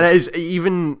 And it is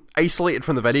even isolated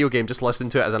from the video game. Just listening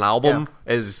to it as an album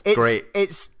is great.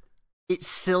 It's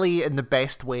silly in the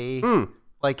best way.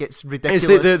 Like it's ridiculous.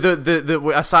 It's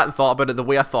I sat and thought about it. The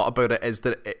way I thought about it is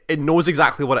that it knows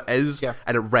exactly what it is,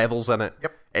 and it revels in it.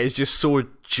 Yep. It is just so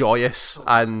joyous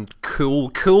and cool.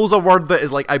 Cool's a word that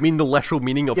is like, I mean the literal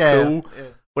meaning of cool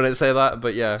when I say that.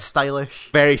 But yeah, stylish,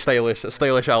 very stylish. A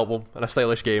stylish album and a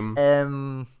stylish game.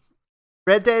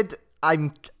 Red Dead.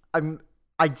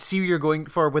 I'd see what you're going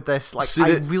for with this. Like,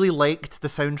 I really liked the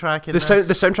soundtrack. The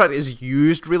soundtrack is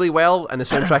used really well, and the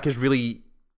soundtrack is really.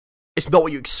 It's not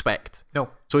what you expect. No.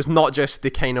 So it's not just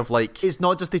the kind of like. It's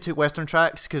not just they took Western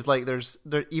tracks, because like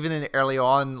there even in early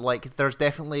on, like there's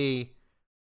definitely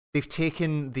they've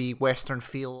taken the Western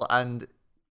feel and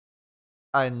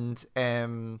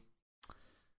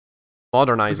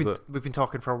modernized it. We've been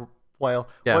talking for a while.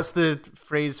 Yeah. What's the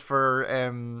phrase for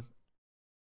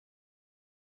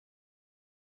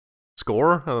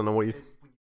score? I don't know what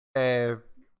you.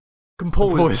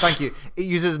 Compose. Thank you. It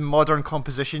uses modern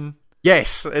composition.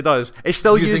 Yes, it does. It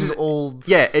still uses old.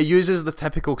 Yeah, it uses the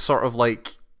typical sort of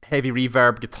like heavy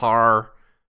reverb guitar,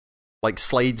 like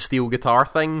slide steel guitar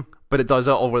thing, but it does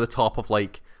it over the top of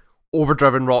like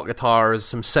overdriven rock guitars,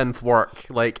 some synth work.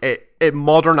 Like it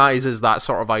modernizes that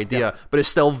sort of idea, but it's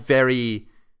still it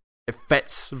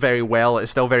fits very well. It's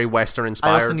still very Western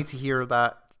inspired. I also need to hear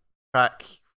that track.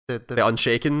 The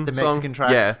Unshaken, the Mexican song.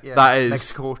 track. Yeah, that is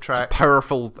Mexico track.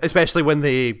 Powerful, especially when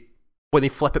they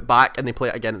flip it back and they play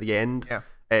it again at the end. Yeah,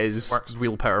 it is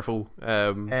real powerful.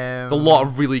 There's a lot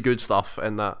of really good stuff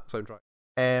in that soundtrack.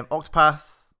 Octopath.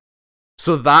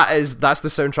 So that's the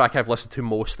soundtrack I've listened to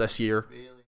most this year.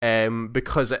 Really?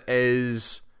 Because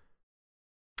it's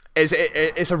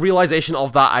a realization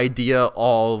of that idea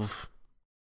of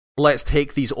let's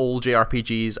take these old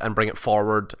JRPGs and bring it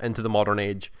forward into the modern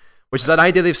age. Which is an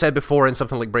idea they've said before in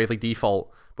something like Bravely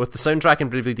Default. With the soundtrack in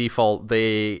Bravely Default,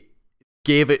 they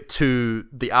gave it to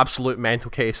the absolute mental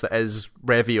case that is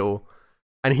Revio,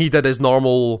 and he did his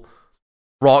normal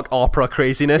rock opera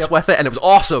craziness with it, and it was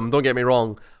awesome, don't get me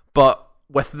wrong. But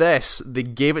with this, they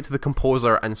gave it to the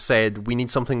composer and said, we need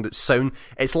something that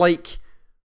it's like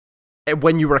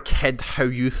when you were a kid, how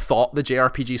you thought the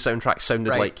JRPG soundtrack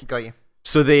sounded like. Got you.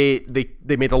 So they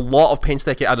made a lot of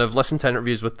painstaking, and I've listened to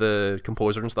interviews with the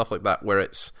composer and stuff like that, where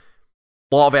it's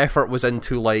a lot of effort was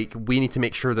into like, we need to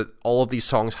make sure that all of these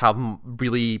songs have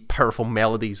really powerful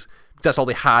melodies. That's all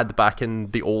they had back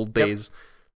in the old days.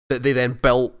 That they then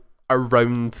built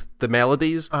around the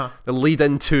melodies. The lead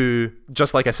into,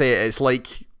 just like I say, it's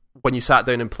like when you sat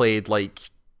down and played like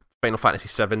Final Fantasy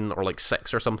 7 or like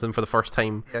 6 or something for the first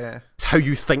time. Yeah. It's how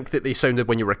you think that they sounded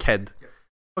when you were a kid.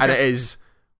 Okay.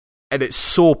 And it's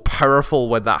so powerful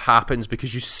when that happens,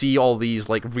 because you see all these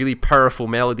like really powerful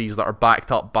melodies that are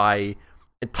backed up by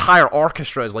entire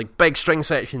orchestras, like big string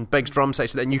section, big drum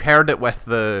section, and you heard it with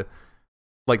the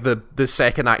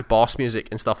second act boss music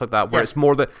and stuff like that, where it's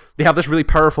more that they have this really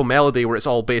powerful melody where it's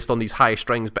all based on these high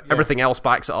strings, but everything else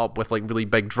backs it up with like really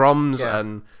big drums.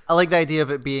 And I like the idea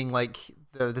of it being like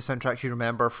the soundtracks you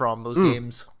remember from those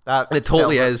games. And it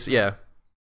totally is, yeah.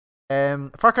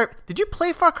 Far Cry. Did you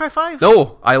play Far Cry 5?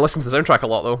 No, I listened to the soundtrack a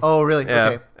lot though. Oh, really?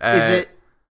 Yeah. Okay. Is it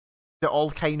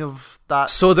all kind of that?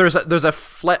 So there's a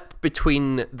flip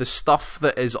between the stuff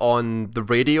that is on the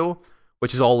radio,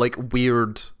 which is all like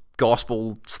weird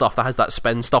gospel stuff that has that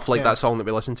spin, stuff like that song that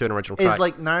we listened to in original track. Is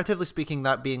like narratively speaking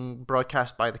that being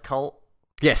broadcast by the Cult?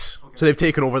 Yes. Okay. So they've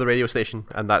taken over the radio station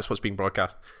and that's what's being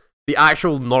broadcast. The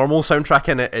actual normal soundtrack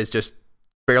in it is just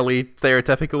fairly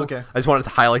stereotypical. Okay. I just wanted to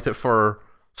highlight it for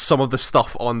some of the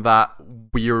stuff on that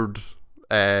weird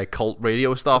Cult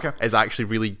radio stuff is actually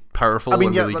really powerful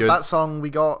and really good. That song we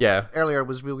got earlier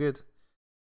was real good.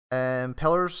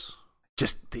 Pillars.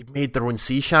 Just they made their own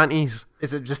sea shanties.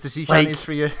 Is it just the sea shanties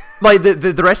for you? Like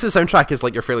the rest of the soundtrack is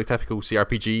like your fairly typical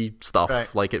CRPG stuff. Right.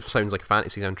 Like it sounds like a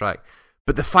fantasy soundtrack.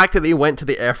 But the fact that they went to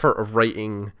the effort of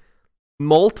writing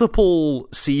multiple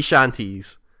sea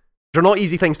shanties, they're not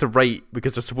easy things to write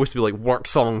because they're supposed to be like work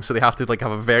songs, so they have to like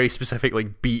have a very specific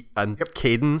like beat and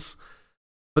cadence.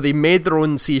 But they made their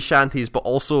own sea shanties, but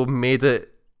also made it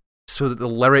so that the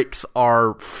lyrics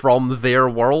are from their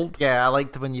world. Yeah, I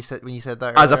liked when you said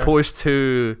that. As opposed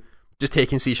to just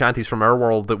taking sea shanties from our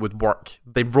world that would work.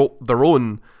 They wrote their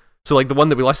own. So like the one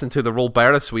that we listened to, the Roll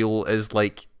Barris Wheel, is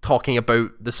like talking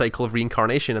about the cycle of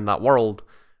reincarnation in that world.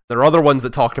 There are other ones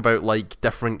that talk about like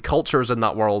different cultures in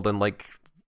that world and like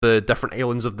the different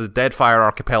islands of the Deadfire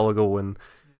archipelago, and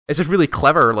it's just really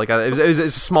clever. Like it's a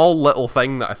small little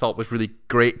thing that I thought was really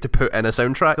great to put in a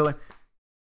soundtrack. Really?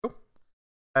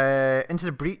 Into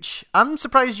the Breach. I'm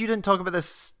surprised you didn't talk about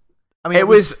this. I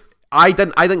mean, I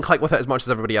didn't click with it as much as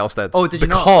everybody else did. Oh, did you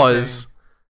not? Because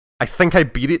I think I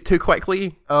beat it too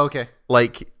quickly. Oh, okay.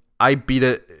 Like I beat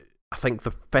it, I think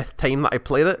the 5th time that I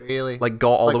played it. Really? Like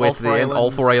got all the way to the end.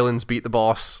 All 4 islands, beat the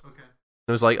boss. Okay.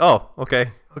 It was like, oh,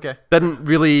 okay. Okay. Didn't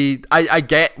really. I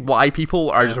get why people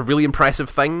are just a really impressive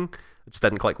thing. It just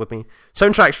didn't click with me.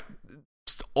 Soundtrack's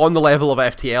on the level of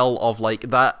FTL of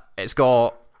like that. It's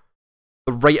got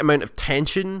the right amount of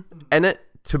tension in it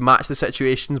to match the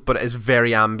situations, but it is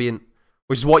very ambient,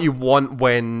 which is what you want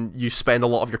when you spend a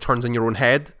lot of your turns in your own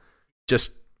head,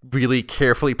 just really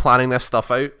carefully planning this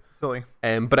stuff out. Totally.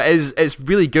 But it's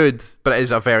really good, but it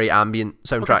is a very ambient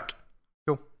soundtrack. Okay.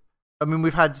 Cool. I mean,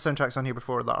 we've had soundtracks on here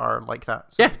before that are like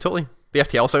that. So. Yeah, totally. The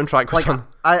FTL soundtrack was on.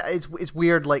 It's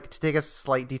weird, like, to take a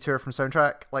slight detour from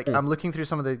soundtrack. Like, I'm looking through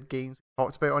some of the games we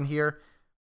talked about on here.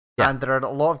 Yeah. And there are a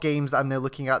lot of games that I'm now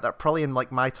looking at that are probably in like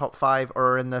my top 5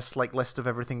 or in this like list of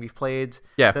everything we've played.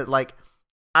 Yeah. That like,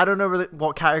 I don't know really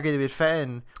what category they would fit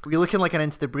in. Were you looking like an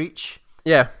Into the Breach?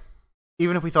 Yeah.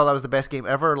 Even if we thought that was the best game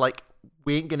ever, like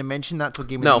we ain't gonna mention that till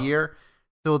Game of the Year.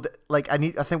 So I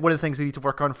think one of the things we need to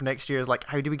work on for next year is like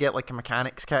how do we get like a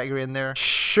mechanics category in there?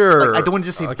 Sure. Like, I don't want to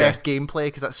just say best gameplay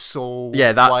because that's so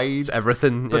that's wide.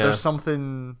 Everything. But there's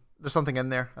something in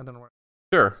there. I don't know where.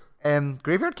 Sure.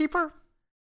 Graveyard Keeper.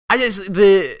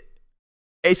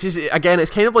 It's just, again, it's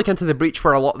kind of like Into the Breach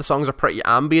where a lot of the songs are pretty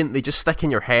ambient. They just stick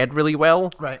in your head really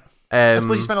well. Right. I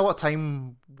suppose you spend a lot of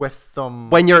time with them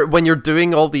when you're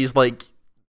doing all these like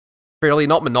fairly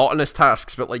not monotonous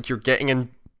tasks, but like you're getting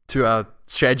into a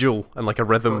schedule and like a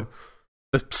rhythm.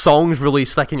 The songs really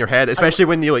stick in your head, especially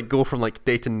when you like go from like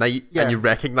day to night and you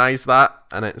recognize that,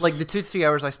 and it's like the 2-3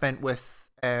 hours I spent with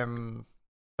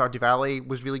Stardew Valley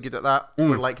was really good at that.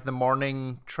 Where like the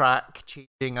morning track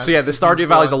changing. So yeah, the Stardew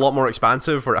Valley is a lot more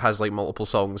expansive, where it has like multiple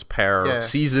songs per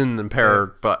season and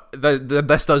per. But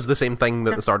this does the same thing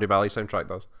that the Stardew Valley soundtrack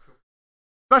does.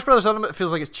 Smash Brothers Ultimate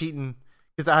feels like it's cheating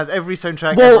because it has every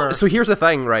soundtrack. Well, ever. So here's the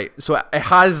thing, right? So it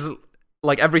has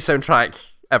like every soundtrack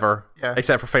ever,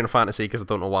 except for Final Fantasy because I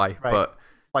don't know why, but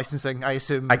licensing, I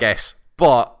assume. I guess,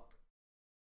 but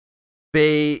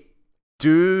they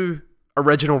do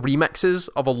original remixes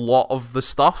of a lot of the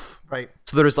stuff. Right.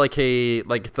 So there's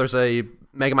there's a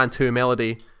Mega Man 2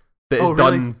 melody that is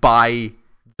done by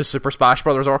the Super Smash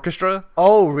Brothers Orchestra.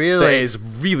 Oh, really? That is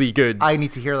really good. I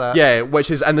need to hear that. Yeah,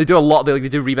 and they do a lot. They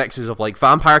do remixes of like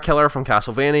Vampire Killer from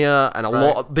Castlevania, and a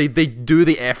lot. They do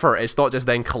the effort. It's not just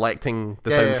then collecting the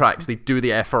soundtracks. Yeah. They do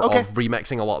the effort of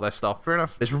remixing a lot of this stuff. Fair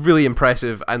enough. It's really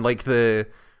impressive, and like the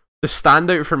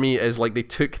standout for me is like they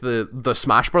took the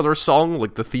Smash Brothers song,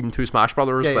 like the theme to Smash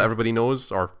Brothers that everybody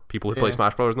knows, or people who play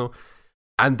Smash Brothers know,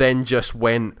 and then just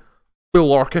went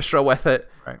full orchestra with it,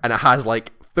 and it has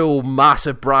like full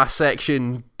massive brass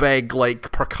section, big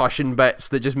like percussion bits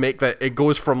that just make that it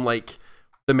goes from like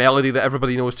the melody that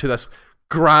everybody knows to this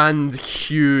grand,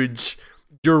 huge,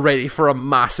 you're ready for a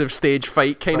massive stage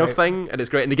fight kind of thing, and it's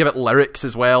great. And they give it lyrics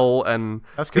as well, and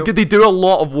that's cool. They do a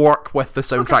lot of work with the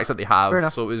soundtracks that they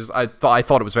have. So it was, I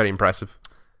thought it was very impressive.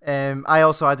 I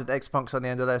also added X-Punks on the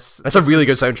end of this. It's a really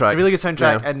good soundtrack. A really good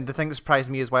soundtrack, and the thing that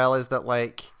surprised me as well is that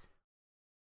like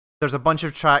there's a bunch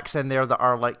of tracks in there that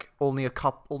are like only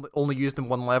used in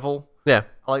one level. Yeah.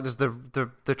 I like there's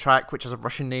the track which has a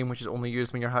Russian name, which is only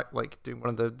used when you're like doing one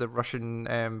of the Russian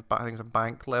I think it's a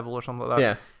bank level or something like that.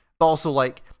 Yeah. But also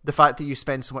like the fact that you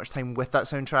spend so much time with that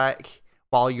soundtrack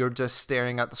while you're just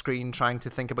staring at the screen trying to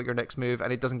think about your next move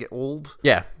and it doesn't get old.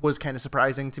 Yeah. Was kind of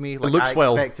surprising to me. Like it looks I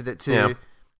expected it to.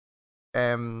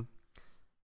 Yeah.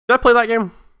 Did I play that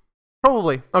game?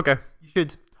 Probably. Okay. You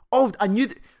should. Oh, I knew.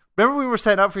 Remember we were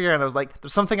setting up for you, and I was like,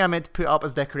 "There's something I meant to put up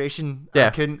as decoration." Yeah. I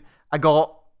couldn't. I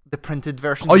got the printed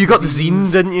version. Oh, you got the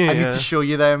zine, didn't you? I need to show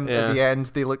you them at the end.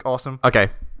 They look awesome. Okay.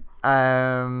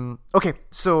 Okay.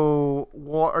 So,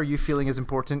 what are you feeling is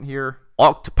important here?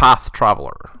 Octopath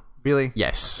Traveler. Really?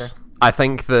 Yes. Okay. I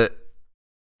think that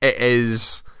it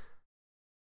is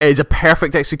a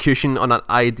perfect execution on an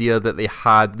idea that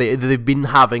they've been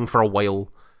having for a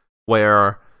while,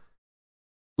 where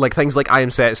like things like I Am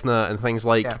Setsuna and things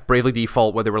like Bravely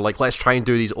Default, where they were like, let's try and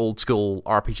do these old school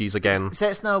RPGs again.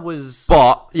 Setsuna was,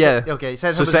 but yeah, okay.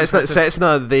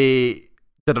 Setsuna they did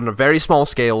it on a very small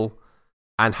scale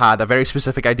and had a very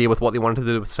specific idea with what they wanted to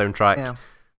do with the soundtrack. Yeah.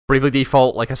 Bravely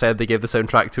Default, like I said, they gave the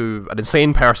soundtrack to an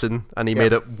insane person and he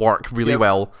made it work really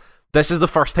well. This is the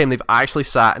first time they've actually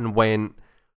sat and went,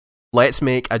 let's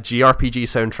make a JRPG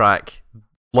soundtrack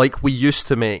like we used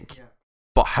to make,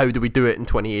 but how do we do it in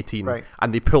 2018? Right.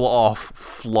 And they pull it off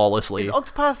flawlessly. Is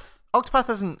Octopath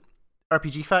isn't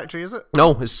RPG Factory, is it?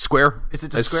 No, it's Square. Is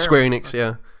it just It's Square? Square Enix,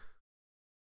 yeah.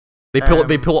 They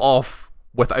pull it off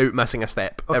without missing a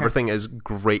step. Okay. Everything is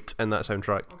great in that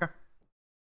soundtrack. Okay.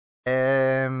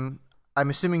 I'm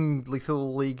assuming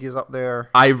Lethal League is up there.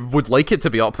 I would like it to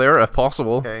be up there if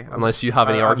possible. Okay. Unless you have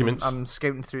any arguments. I'm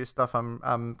scouting through stuff I'm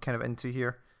kind of into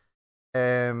here.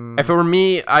 If it were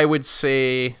me, I would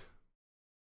say,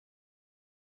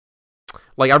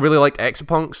 like, I really liked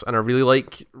Exapunks and I really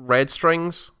like Red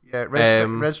Strings. Yeah,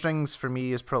 Red Strings for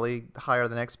me is probably higher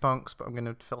than Exapunks, but I'm going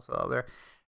to filter that out there.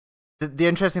 The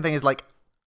interesting thing is like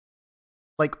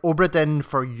Obra Dinn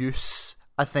for use,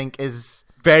 I think is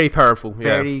very powerful.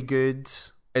 Very good.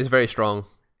 It's very strong.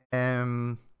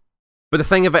 But the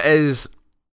thing of it is,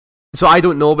 so I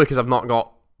don't know because I've not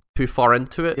got too far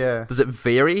into it. Yeah. Does it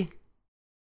vary?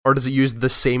 Or does it use the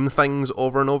same things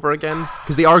over and over again?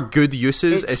 Because they are good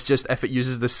uses. It's just if it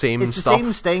uses the same stuff. It's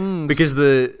the same things. Because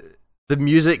the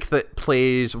music that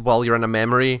plays while you're in a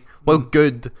memory, well,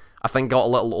 good, I think got a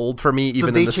little old for me,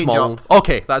 even in the small. Up.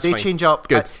 Okay, that's fine. They change up.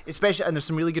 Good. Especially, and there's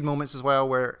some really good moments as well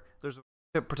where there's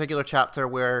a particular chapter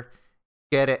where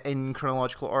you get it in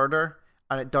chronological order.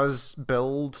 And it does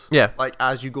build, like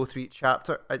as you go through each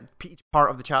chapter, each part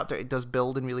of the chapter, it does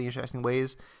build in really interesting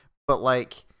ways. But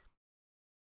like,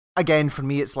 again, for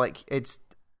me, it's like it's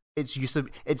use of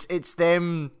it's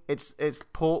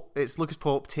Lucas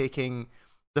Pope taking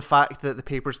the fact that the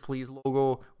Papers, Please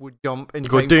logo would jump in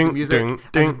time to the music and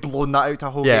just blown that out to a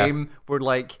whole game. Where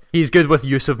like he's good with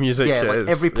use of music. Yeah, like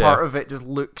every part of it just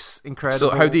looks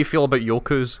incredible. So, how do you feel about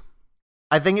Yoku's?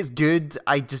 I think it's good.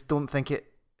 I just don't think it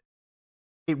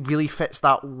really fits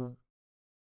that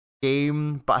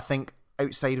game, but I think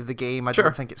outside of the game, I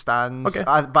don't think it stands. Okay.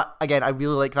 But again, I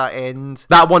really like that end.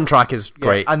 That one track is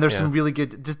great. And there's some really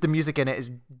good, just the music in it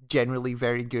is generally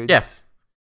very good. Yeah.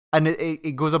 And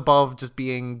it goes above just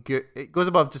being good. It goes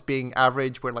above just being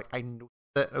average, where like I noticed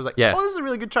it. I was like, oh, this is a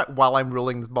really good track while I'm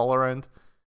rolling this ball around.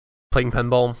 Playing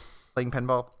pinball.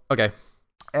 Okay.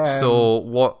 So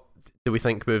what do we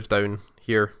think moves down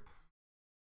here?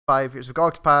 5 years. We've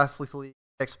got Octopath, Lethal League,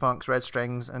 Exapunks, Red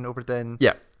Strings, and Obra Dinn.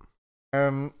 Yeah.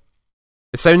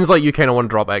 It sounds like you kind of want to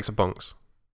drop Exapunks.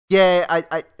 Yeah,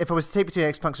 I if I was to take between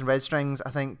Exapunks and Red Strings, I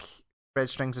think Red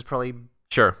Strings is probably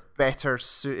better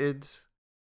suited.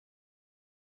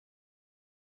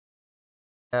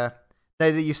 Yeah.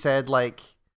 Now that you've said like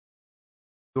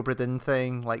the Obra Dinn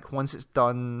thing, like once it's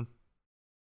done,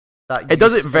 that it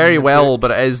does it very well,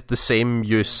 but it is the same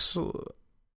use.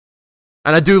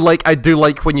 And I do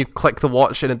like when you click the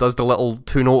watch and it does the little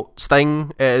 2-note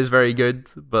sting. It is very good,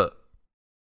 but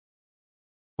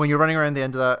when you're running around the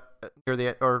end of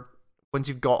that, or once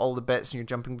you've got all the bits and you're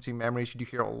jumping between memories, you do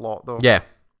hear it a lot though. Yeah.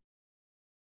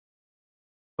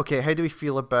 Okay, how do we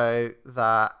feel about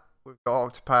that? We've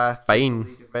got Octopath,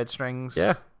 fine, Red Strings.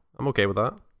 Yeah, I'm okay with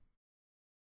that.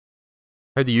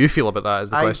 How do you feel about that? Is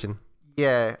the question?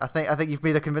 Yeah, I think you've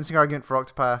made a convincing argument for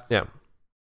Octopath. Yeah.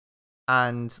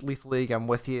 And Lethal League, I'm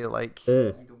with you. Like,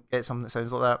 you don't get something that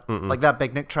sounds like that. Like that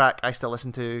Big Nick track, I still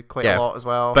listen to quite a lot as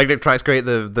well. Big Nick track's great.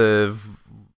 The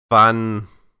Van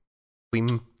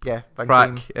Clean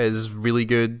track is really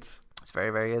good. It's very,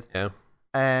 very good.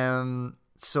 Yeah.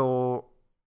 So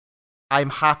I'm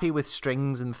happy with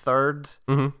Strings in third.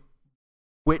 Mm-hmm.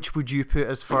 Which would you put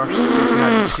as first if you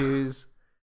had to choose?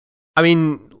 I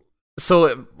mean,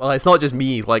 So, well, it's not just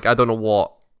me. Like, I don't know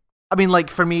what. I mean, like,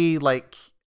 for me, like,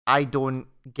 I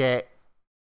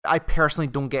personally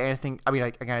don't get anything. I mean,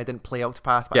 again, I didn't play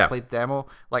Octopath, but I played the demo.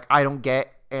 Like, I don't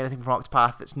get anything from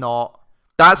Octopath that's not.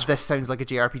 This sounds like a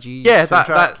JRPG. Yeah,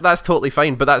 that's totally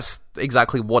fine, but that's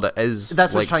exactly what it is.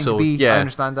 That's what it's trying to be. Yeah. I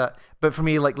understand that. But for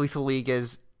me, like, Lethal League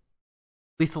hits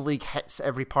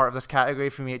every part of this category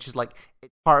for me. It's just like,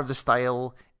 it's part of the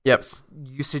style. Yep. Its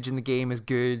usage in the game is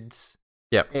good.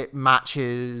 Yep. It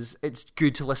matches. It's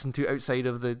good to listen to outside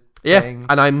of the thing.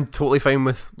 And I'm totally fine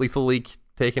with Lethal League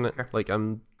taking it. Like,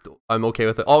 I'm okay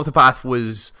with it. Octopath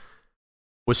was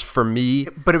for me,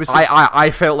 but it was. I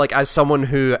felt like, as someone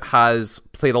who has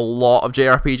played a lot of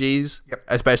JRPGs,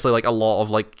 especially like a lot of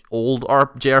like old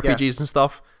JRPGs and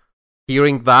stuff,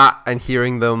 hearing that and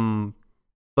hearing them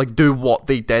like do what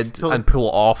they did and pull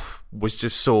it off was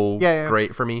just so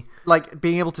great for me. Like,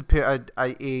 being able to put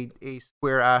a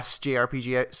square ass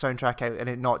JRPG soundtrack out and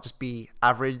it not just be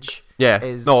average. Yeah,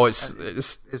 it's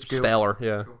stellar. Cool.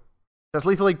 Yeah, that's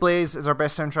Lethal League Blaze is our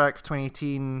best soundtrack of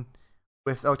 2018.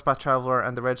 With Octopath Traveler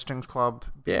and the Red Strings Club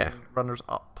runners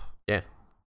up. Yeah.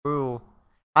 Cool.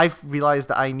 I've realised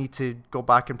that I need to go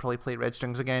back and probably play Red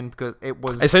Strings again because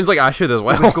it sounds like I should as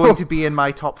well. It was going to be in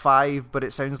my top 5, but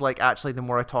it sounds like actually the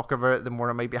more I talk about it, the more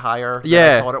it might be higher.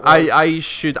 Yeah. I thought it was. I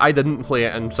should. I didn't play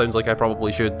it, and sounds like I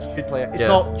probably should. Should play it. It's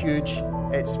not huge.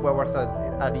 It's well worth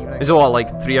an evening. Is it what,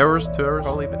 like 3 hours, 2 hours?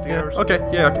 Probably, but 3 hours. Okay.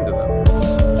 Yeah, I can do that.